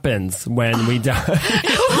 What happens when we die?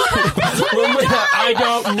 I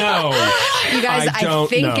don't know. You guys, I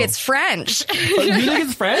think it's French. You think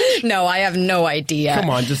it's French? No, I have no idea. Come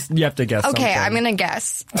on, you have to guess something. Okay, I'm going to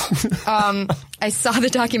guess. I saw the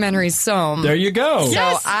documentary Somme. There you go.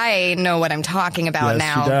 So I know what I'm talking about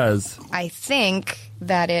now. Yes, she does. I think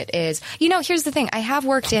that it is. Here's the thing. I have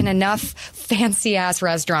worked in enough fancy-ass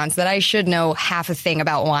restaurants that I should know half a thing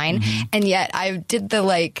about wine. And yet I did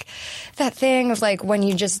that thing of like when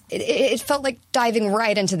you just, it felt like diving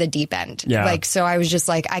right into the deep end. Yeah. So I was just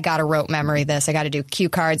like, I got to rote memory this. I got to do cue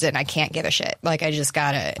cards and I can't give a shit. Like I just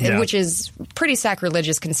got to, which is pretty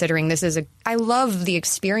sacrilegious considering this is I love the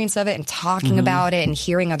experience of it and talking about it and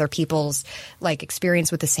hearing other people's like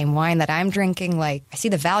experience with the same wine that I'm drinking. Like I see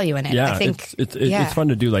the value in it. Yeah. I think it's fun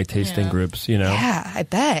to do like tasting groups, Yeah, I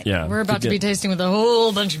bet. Yeah. We're about to be tasting with a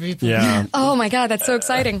whole bunch of people. Yeah. Oh my God, that's so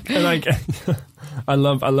exciting. And I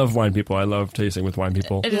love wine people. I love tasting with wine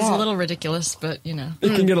people. It is a little ridiculous, but It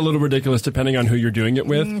can get a little ridiculous depending on who you're doing it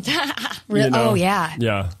with. Oh yeah.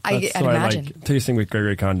 Yeah. I'd imagine. Tasting with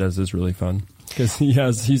Gregory Condes is really fun. Because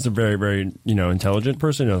he's a very, very, intelligent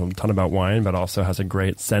person, knows a ton about wine, but also has a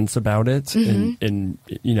great sense about it. And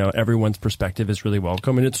everyone's perspective is really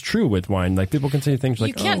welcome. And it's true with wine. Like, people can say things like,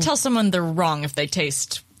 you can't tell someone they're wrong if they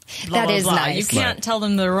taste blah, that blah, is blah. nice. You can't tell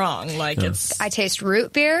them they're wrong. Like, I taste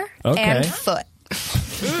root beer and foot.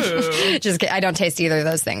 Just kidding. I don't taste either of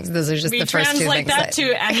those things. Those are just the first two things. We translate that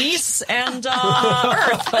to anise and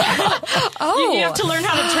earth. You have to learn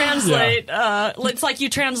how to translate. It's like you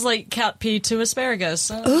translate cat pee to asparagus.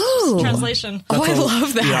 Translation. I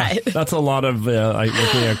love that. Yeah, that's a lot of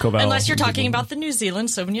looking at Cobell. Unless you're talking about the New Zealand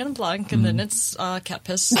Sauvignon Blanc, and then it's cat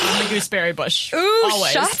piss on the gooseberry bush. Ooh,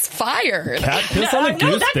 always. Shots fired. Cat piss on a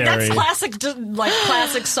gooseberry. That's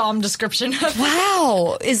classic Somme description.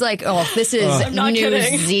 Wow. Is like, this is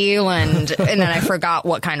New Zealand. And then I forgot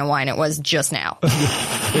what kind of wine it was just now.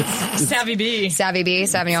 Savvy B.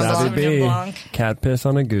 Sauvignon Blanc. Cat piss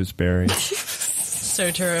on a gooseberry. So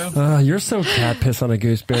true. You're so cat piss on a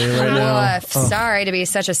gooseberry right now. Sorry to be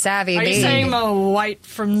such a savvy Are bee. you saying I'm a white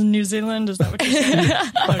from New Zealand? Is that what you're saying?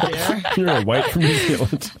 Oh, dear. You're a white from New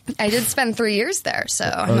Zealand. I did spend 3 years there, so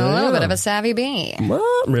I'm a little bit of a savvy bee.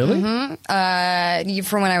 What? Really?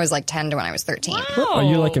 From when I was like 10 to when I was 13. Are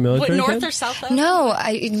you like a military North kid? or South? No,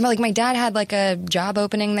 my dad had like a job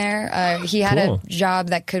opening there. He had Cool. a job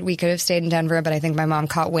that we could have stayed in Denver, but I think my mom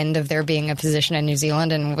caught wind of there being a position in New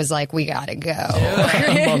Zealand and was like, "We gotta go."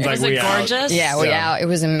 Mom's like, Was it we out. gorgeous? Yeah, we out. It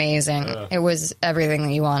was amazing. It was everything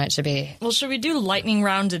that you want it to be. Well, should we do lightning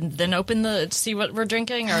round and then open to see what we're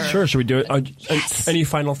drinking? Or? Sure, should we do it? Any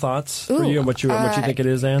final thoughts for you and what you think it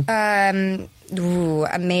is, Anne?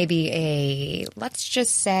 Maybe let's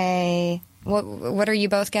just say, what are you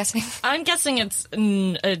both guessing? I'm guessing it's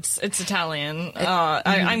Italian.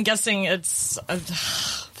 I'm guessing it's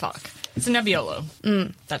fuck. It's a Nebbiolo.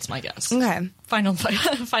 That's my guess. Okay. Final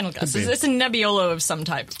guess. It's a Nebbiolo of some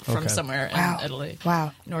type from somewhere in Italy.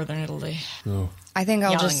 Wow. Northern Italy. I think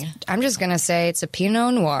I'm just going to say it's a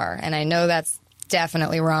Pinot Noir, and I know that's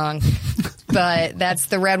definitely wrong, but that's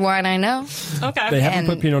the red wine I know. Okay. They haven't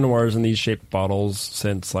put Pinot Noirs in these shaped bottles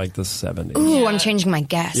since like the 70s. Ooh, I'm changing my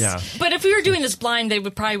guess. Yeah. But if we were doing this blind, they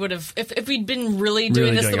would if we'd been really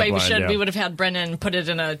doing this the way we blind, should, yeah. we would have had Brennan put it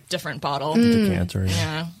in a different bottle. Decanter.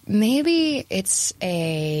 Yeah. Maybe it's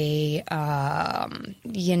a,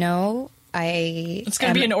 It's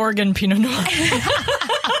going to be an Oregon Pinot Noir.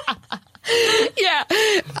 Yeah.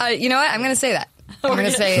 You know what? I'm going to say that. I'm going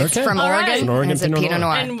to say it's from All Oregon. right. It's an Oregon and it's a Pinot Pinot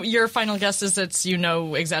Noir. And your final guess is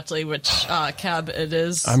exactly which cab it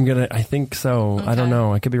is. I think so. I don't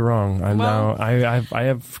know. I could be wrong. I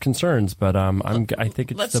have concerns, but I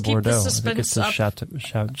think it's let's the keep the Bordeaux. I think it's the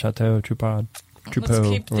suspense Chateau Trupad. Let's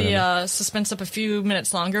keep the suspense up a few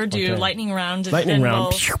minutes longer. Do Okay. lightning round. and Lightning then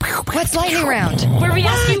round. What's lightning round? where we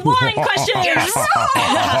ask you wine questions.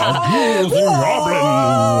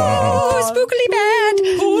 Oh, spookily bad.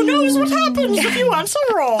 Who knows what happens if you answer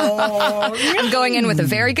wrong? I'm going in with a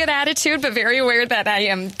very good attitude, but very aware that I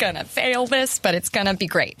am going to fail this, but it's going to be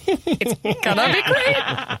great. It's going to be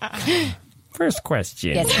great. First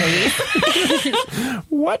question. Yes, please.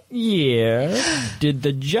 What year did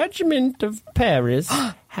the Judgment of Paris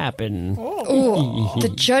happen?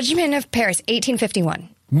 The Judgment of Paris, 1851.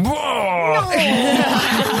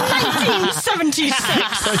 1976.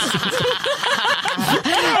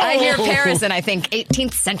 I hear Paris and I think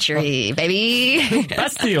 18th century, baby.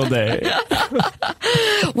 Bastille Day.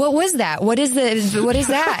 What was that? What is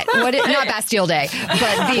that? Not Bastille Day,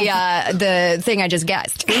 but the thing I just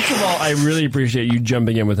guessed. First of all, I really appreciate you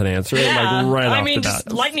jumping in with an answer right off the bat. Just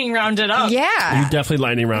lightning round it up. Yeah. You definitely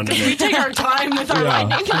lightning rounded We it. take our time with our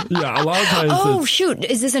lightning. Yeah, a lot of times. Oh, shoot.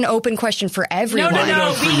 Is this an open question for everyone?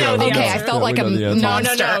 No. We know the Okay, answer. I felt like a we know the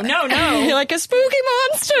answer. monster. No. You're like a spooky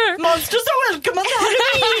monster. Monsters are welcome on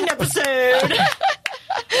the Halloween episode.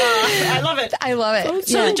 I love it. I love it.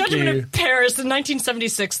 So Yeah. the Judgment of Paris in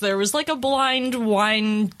 1976, there was like a blind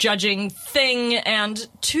wine judging thing, and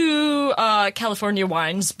two California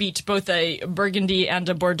wines beat both a Burgundy and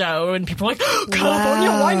a Bordeaux, and people were like, California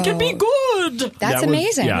wine can be good. That's That was-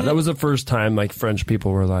 amazing. Yeah, that was the first time like French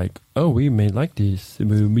people were like, "Oh, we may like this.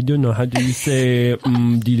 We don't know how do you say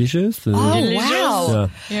delicious." Oh, wow.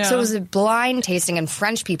 Yeah. So it was a blind tasting, and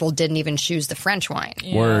French people didn't even choose the French wine.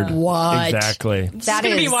 Word. What? Exactly. This is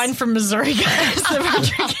going to be wine from Missouri, guys, that we're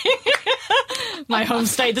drinking. My home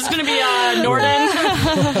state. This is going to be Norden.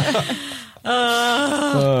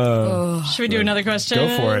 Should we do another question?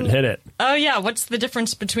 Go for it. Hit it. Oh, yeah. What's the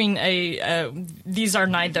difference between these are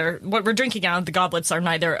neither, what we're drinking out of the goblets are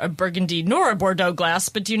neither a Burgundy nor a Bordeaux glass,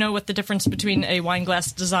 but do you know what the difference between a wine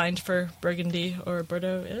glass designed for Burgundy or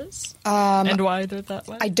Bordeaux is? And why they're that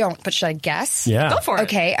way? I don't, but should I guess? Yeah. Go for it.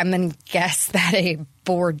 Okay, I'm going to guess that a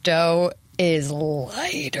Bordeaux is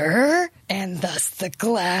lighter, and thus the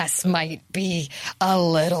glass might be a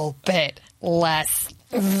little bit less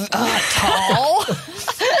tall.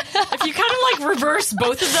 If you kind of like reverse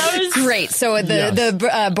both of those. Great. So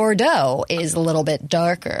the Bordeaux is a little bit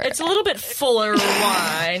darker. It's a little bit fuller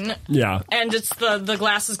wine. Yeah. And it's the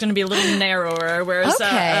glass is going to be a little narrower, whereas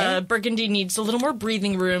Okay. Burgundy needs a little more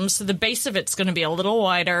breathing room. So the base of it's going to be a little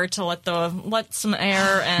wider to let some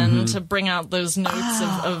air and to bring out those notes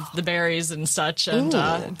of the berries and such, and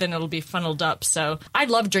then it'll be funneled up. So I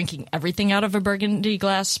love drinking everything out of a Burgundy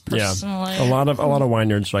glass personally. Yeah. A lot of wine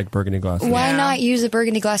nerds like Burgundy glass. Why not use a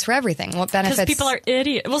Burgundy glass for everything. What Because benefits? people are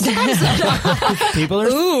idiots. Well, sometimes People are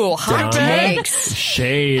Ooh, hot down. takes.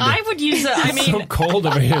 Shade. I would use it. I mean, so cold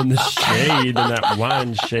over here in the shade in that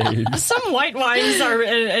wine shade. some white wines are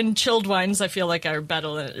and chilled wines. I feel like are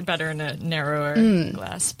better in a narrower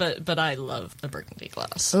glass. But I love the Burgundy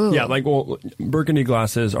glass. Ooh. Yeah, like Burgundy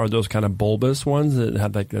glasses are those kind of bulbous ones that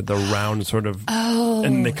have like the round sort of,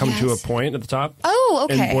 and they come to a point at the top. Oh,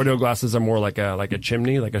 okay. And Bordeaux glasses are more like a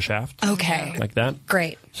chimney, like a shaft. Okay. Like that.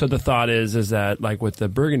 Great. So the thought is that like with the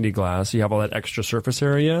Burgundy glass, you have all that extra surface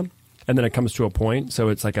area, and then it comes to a point. So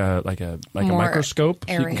it's like a More microscope.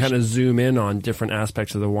 So you can aeration. kind of zoom in on different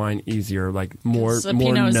aspects of the wine easier, like more So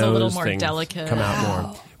more Pinot is a nose little more things delicate. come out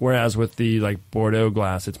more. Whereas with the like Bordeaux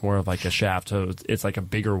glass, it's more of like a shaft, so it's like a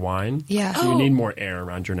bigger wine. Yeah. So you need more air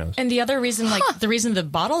around your nose. And the other reason, the reason the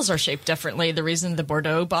bottles are shaped differently, the reason the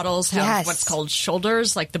Bordeaux bottles have Yes. what's called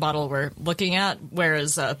shoulders, like the bottle we're looking at,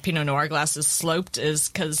 whereas Pinot Noir glass is sloped, is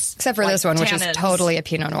because Except for this one, which is totally a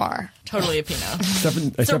Pinot Noir. totally a Pinot. Except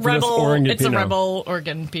It's a for this rebel. Oregon It's a Pinot. rebel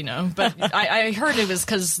Oregon Pinot, but I heard it was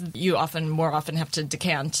because you more often have to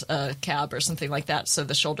decant a cab or something like that. So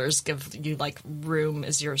the shoulders give you like room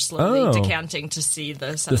as you're slowly decanting to see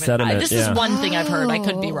the sediment. sediment, This yeah. is one thing I've heard. I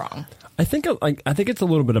could be wrong. I think it's a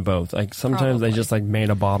little bit of both. Like sometimes they Probably. just like made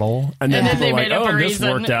a bottle and then And then people they are like, made up oh, a this reason.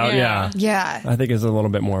 worked out. Yeah. Yeah. I think it's a little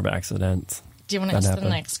bit more of accident. Do you want to That ask the happened.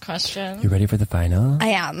 next question? You ready for the final?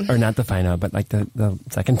 I am. Or not the final, but like the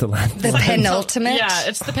second to last. The penultimate. Yeah,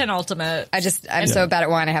 it's the penultimate. I'm so bad at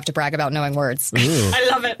wine, I have to brag about knowing words. I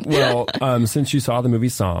love it. Well, since you saw the movie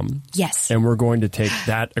Somme, Yes. and we're going to take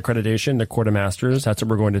that accreditation, the Quartermasters, that's what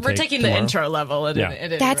we're going to We're take taking tomorrow. the intro level.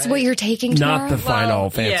 That's what you're taking tomorrow? Not the final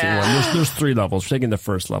fancy yeah. one. There's 3 levels. We're taking the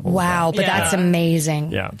first level. Wow, but Yeah. that's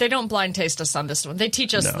amazing. Yeah. They don't blind taste us on this one. They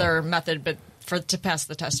teach us No. their method, but to pass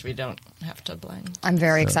the test, we don't have to blind. I'm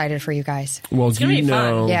very excited for you guys. Well, do gonna you be fun.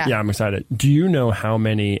 know? Yeah. I'm excited. Do you know how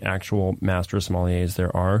many actual master sommeliers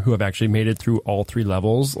there are who have actually made it through all 3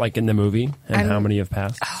 levels, like in the movie, and how many have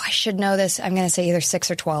passed? Oh, I should know this. I'm going to say either 6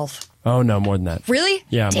 or 12. Oh no, more than that. Really?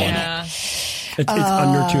 Yeah, more Damn than it. Yeah. It's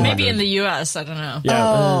under 200. Maybe in the U.S., I don't know. Yeah,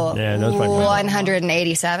 Oh, yeah, that's probably more.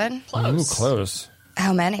 187? Ooh, close.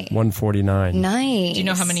 How many? 149. Nice. Do you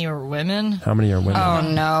know how many are women? How many are women? Oh,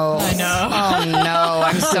 no. I know. Oh, no.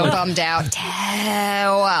 I'm so bummed out.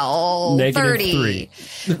 Well, Negative 30.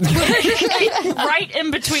 3. Right in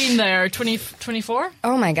between there, 24?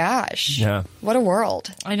 Oh, my gosh. Yeah. What a world.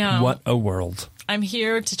 I know. What a world. I'm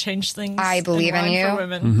here to change things. I believe in wine you. For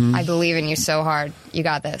women. Mm-hmm. I believe in you so hard. You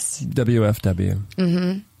got this. WFW.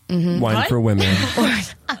 Mm-hmm. Wine What? for women.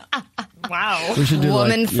 Wow. We should do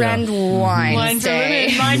Woman like, friend wine, Wine for day.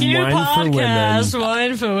 women. My new Wine for podcast,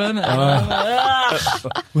 Wine for Women.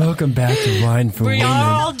 Welcome back to Wine for We Women.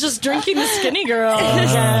 are all just drinking the skinny girl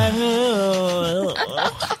again.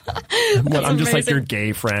 Well, I'm just like amazing. your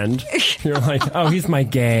gay friend. You're like, oh, he's my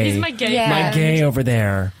gay. He's my gay Yeah. My friend. gay over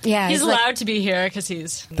there. Yeah, He's it's like- allowed to be here because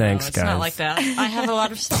he's. Thanks, it's guys. not like that. I have a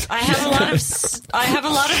lot of. I have a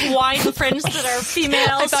lot of wine friends that are female.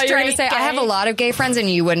 I thought you were going to say, straight, I have a gay. lot of gay friends and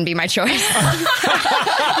you wouldn't be my choice.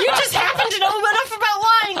 You just happen to know enough about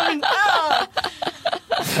wine. Oh.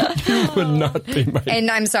 Would not be my.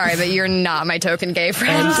 And I'm sorry, but you're not my token gay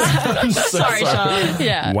friend. I'm so Sorry, Sean.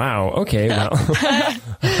 Yeah. Wow. Okay. Well,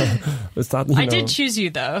 it's not. I did choose you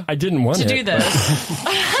though I didn't want to it. do this.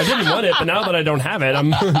 I didn't want it, but now that I don't have it, I'm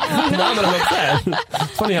now that I'm upset.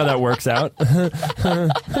 It's funny how that works out.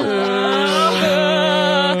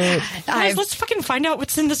 Guys, let's fucking find out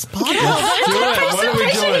what's in this bottle. Do it. What are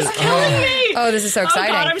we doing? Killing me. Oh, this is so Oh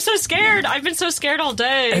exciting. God, I'm so scared. I've been so scared all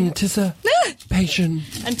day. Anticipation.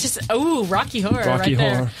 And just Rocky Horror Rocky right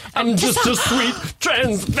there. Horror. I'm just a sweet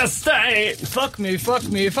transvestite Fuck me from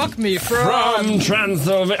from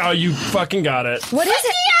Transylvania. Oh, you fucking got it. What is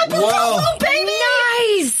it? Whoa. Baby!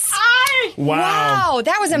 Nice! Wow.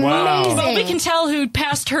 That was Wow. amazing. Well, we can tell who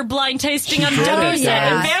passed her blind tasting on did it, Debbie's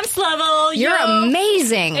guys. at advanced level. You're Yo.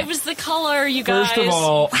 amazing. It was the color, you guys. First of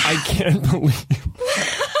all, I can't believe.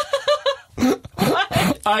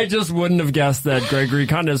 I just wouldn't have guessed that Gregory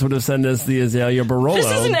Condes would have sent us the Azalea Barolo. this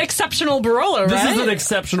is an exceptional Barolo, right? This is an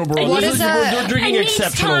exceptional Barolo. What This is we're drinking It needs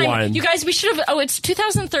exceptional time. wine. You guys, we should have. Oh, it's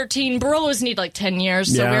 2013. Barolos need like 10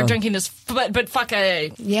 years, so Yeah. we're drinking this. But fuck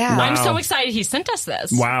a. Yeah. I'm Wow. so excited he sent us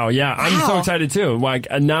this. Wow, yeah, I'm so Wow. excited too. Like,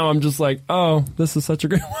 and now I'm just like, oh, this is such a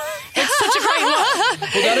great wine. It's such a great.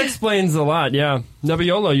 Well, that explains a lot, yeah.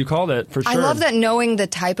 Nebbiolo, you called it, for sure. I love that knowing the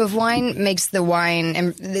type of wine makes the wine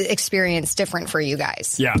and the experience different for you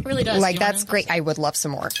guys. Yeah. It really does. Like, You that's wanna- great. I would love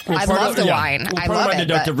some more. Well, I part love of- the yeah. wine. Well, I part love of my it.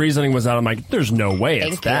 deductive but reasoning was that I'm like, there's no way it's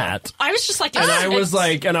Thank you. that. I was just like, And I was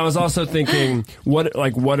like, and I was also thinking, what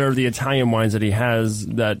are the Italian wines that he has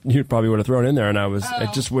that you probably would have thrown in there? And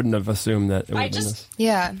I just wouldn't have assumed that it would have been this.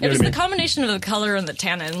 yeah. It was what I the mean? combination of the color and the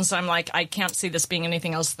tannins. I'm like, I can't see this being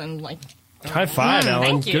anything else than like. High five, Ellen.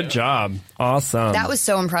 thank you. Good job. Awesome. That was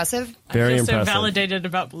so impressive. very I feel so impressive. validated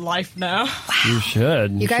about life now. You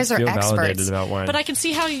should. You guys should are feel experts. validated about wine. But I can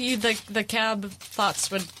see how the cab thoughts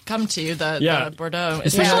would come to you, the Bordeaux.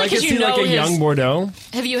 Especially like, because is you he like know a his. young Bordeaux?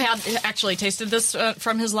 Have you actually tasted this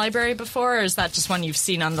from his library before, or is that just one you've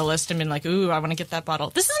seen on the list and been like, ooh, I want to get that bottle?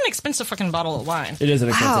 This is an expensive fucking bottle of wine. It is an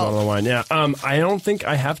expensive Wow. bottle of wine, yeah. I don't think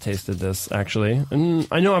I have tasted this, actually. And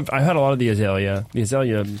I know I've had a lot of the Azalea. The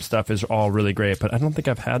Azalea stuff is all really great, but I don't think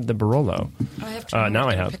I've had the Barolo. I have to now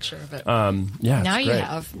I get a have. picture of it. Yeah, now it's you great.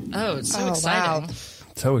 have. Oh, it's so Oh, exciting. wow.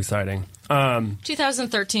 So exciting.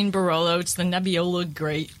 2013 Barolo. It's the Nebbiolo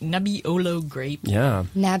grape. Yeah.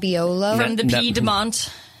 Nebbiolo. From the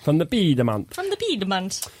Piedmont. From the Piedmont. From the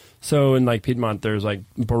Piedmont. So in like Piedmont, there's like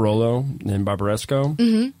Barolo and Barbaresco,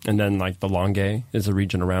 and then like the Langhe is a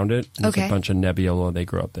region around it. And Okay. There's a bunch of Nebbiolo they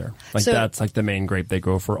grow up there. Like So- that's like the main grape they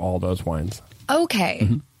grow for all those wines. Okay.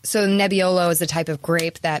 Mm-hmm. So Nebbiolo is the type of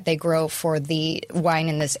grape that they grow for the wine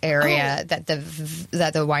in this area that the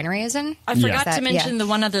winery is in. I forgot That- to mention yeah. the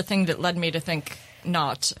one other thing that led me to think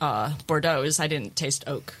not Bordeaux is I didn't taste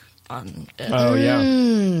oak on it. Oh yeah.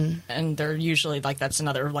 And they're usually like that's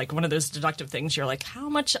another like one of those deductive things. You're like, how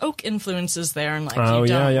much oak influence is there? And like, Oh, you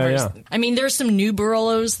don't. yeah, Whereas- yeah. I mean, there's some new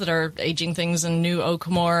Barolos that are aging things in new oak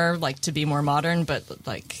more, like to be more modern. But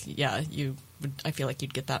like, yeah, you would. I feel like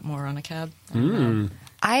you'd get that more on a cab. I don't know.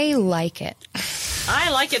 I like it.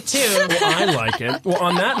 I like it too. I like it. Well,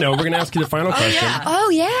 on that note, we're going to ask you the final question. yeah. Oh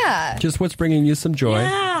yeah. Just what's bringing you some joy,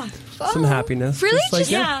 Yeah. some happiness. really? Just like,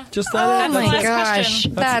 Just- yeah. just Oh that. That's the my last gosh,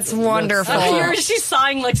 question. that's wonderful. She's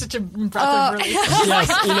sighing like such a breath of relief.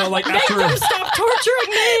 Yes, you know, like after. Stop torturing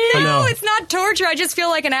me. I know. No, it's not torture. I just feel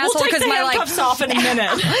like an We'll asshole take because the my handcuffs off in a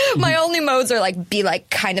minute. my only modes are like be like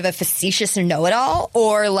kind of a facetious know-it-all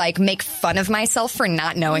or like make fun of myself for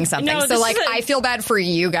not knowing something. No, so this like is a- I feel bad for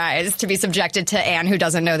you guys to be subjected to Anne who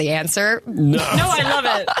doesn't know the answer. No, No, I love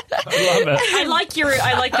it. I love it.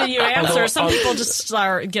 I like that you answer. Some Although- people just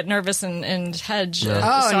get nervous and hedge. Oh,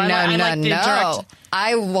 so I, no, I no, like the no. direct.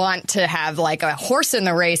 I want to have like a horse in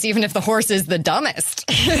the race, even if the horse is the dumbest.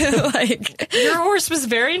 Like, Your horse was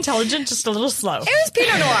very intelligent, just a little slow. it was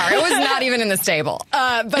Pinot Noir. It was not even in the stable.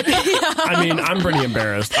 But I mean, I'm pretty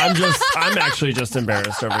embarrassed. I'm actually just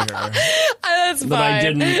embarrassed over here that's fine. that I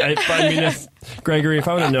didn't. I mean, if Gregory, if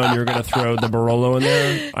I would have known you were going to throw the Barolo in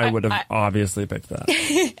there, I would have obviously picked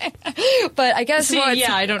that. But I guess See, what?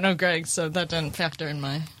 yeah, I don't know Greg, so that didn't factor in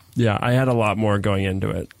my. Yeah, I had a lot more going into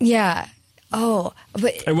it. Yeah. Oh,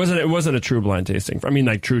 but It wasn't a true blind tasting. I mean,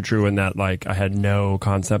 like true in that like I had no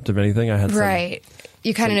concept of anything. I had some, right.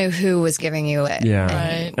 You kind of knew who was giving you it. yeah,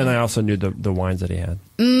 Right. and I also knew the wines that he had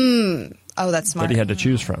Oh, that's smart. that he had to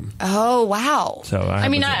choose from. Oh, wow. So I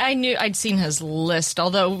mean, I knew I'd seen his list,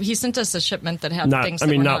 although he sent us a shipment that had not. things. I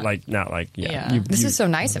that mean, were not like yeah. Yeah. This is so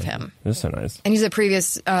nice of him. This is so nice. And he's a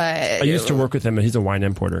previous. I used to work with him, and he's a wine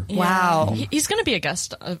importer. Yeah. Wow. He's going to be a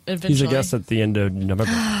guest eventually. He's a guest at the end of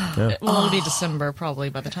November. Yeah. Well, it'll be December probably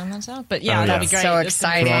by the time that's out. But yeah, Oh, that'll yeah. be great. So It's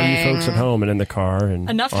gonna be- For all you exciting. folks at home and in the car and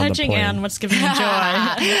Enough on the hedging, plane. Anne. What's giving you joy?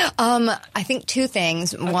 I think two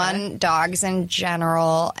things. One, dogs in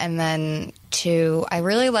general, and then two, I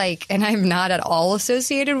really like, and I'm not at all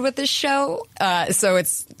associated with this show, so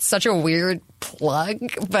it's such a weird plug,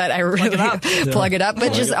 but I really plug it up.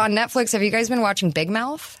 But just on Netflix, have you guys been watching Big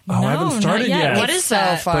Mouth? Oh, I No, haven't not started yet. yet. What It's is so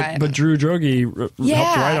that? fun. But Drew Droege helped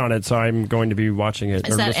Yeah. write on it, so I'm going to be watching it.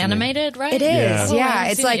 Is or that listening. animated, right? It is, Yeah. Oh, I yeah. haven't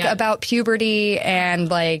It's seen like it yet. about puberty and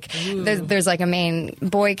like there's like a main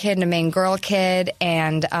boy kid and a main girl kid,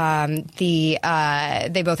 and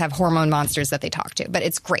they both have hormone monsters that they talk to. But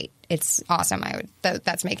it's great. It's awesome.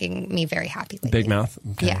 That's making me very happy. Lately. Big Mouth.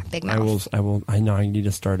 Okay. Yeah, Big Mouth. I will. I know I need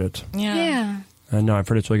to start it. Yeah. I know I've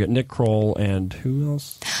heard it's really good. Nick Kroll and who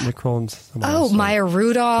else? Nick Kroll and someone Oh, else. Maya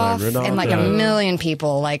Rudolph, Maya Rudolph, and like yeah. a million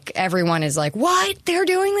people. Like everyone is like, "What? They're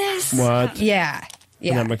doing this? What? Yeah, And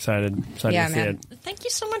yeah." I'm excited Yeah, to see man. it. Thank you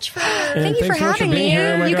so much for. And Thank you thanks for so much having being me.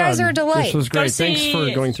 here. Oh my You guys God. are a delight. This was Go great. Thanks see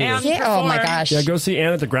for going through Anne this. Yeah, oh my perform. gosh. Yeah, go see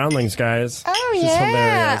Anne at the Groundlings, guys. Oh She's yeah.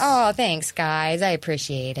 hilarious. Oh, thanks, guys. I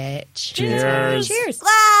appreciate it. Cheers. Cheers.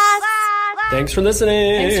 Glass. Thanks for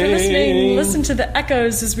listening. Thanks for listening. Listen to the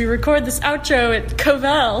echoes as we record this outro at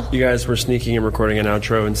Covell. You guys were sneaking and recording an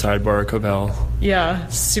outro in Sidebar Covell Yeah,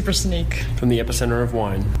 super sneak. from the epicenter of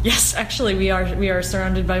wine. Yes, actually, we are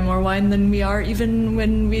surrounded by more wine than we are even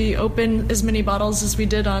when we open as many bottles as we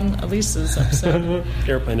did on Elise's episode.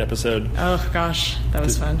 Airplane episode. Oh gosh, that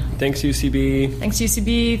was fun. Thanks, UCB. Thanks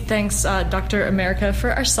UCB. Thanks Dr. America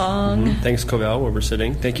for our song. Thanks, Covell, where we're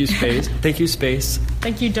sitting. Thank you, Space. Thank you, Space.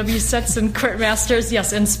 Thank you W Sets and Court Masters.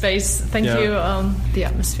 Yes, in space. Thank Yeah. you the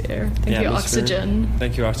atmosphere. Thank The you atmosphere. oxygen.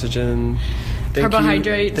 Thank you, oxygen. Thank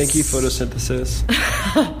Carbohydrates. Thank you, photosynthesis.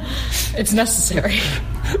 It's necessary.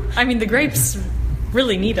 I mean, the grapes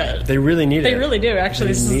really need it. They really need it. They really do. Actually,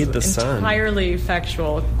 They this need is the sun. entirely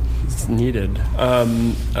factual. It's needed.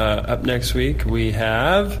 Up next week, we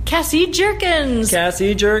have Cassie Jerkins.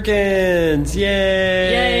 Cassie Jerkins. Yay!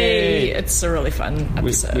 Yay! It's a really fun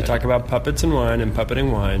episode. We talk about puppets and wine and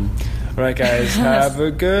puppeting wine. All right, guys, have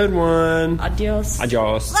a good one. Adios.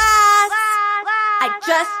 Adios. I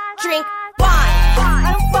just drink wine.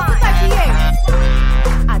 I don't fuck with IPA.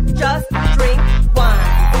 I just drink wine.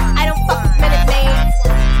 I don't fuck with Minute Maids.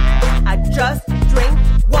 I just drink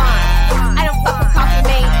wine. I don't fuck with Coffee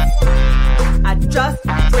Mates. I just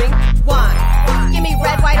drink wine. Give me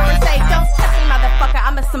red, white, or say, don't touch me, motherfucker.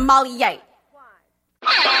 I'm a sommelier.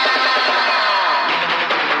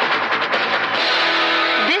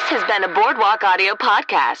 This has been a Boardwalk Audio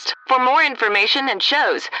podcast. For more information and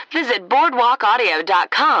shows, visit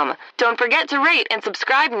boardwalkaudio.com. Don't forget to rate and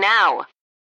subscribe now.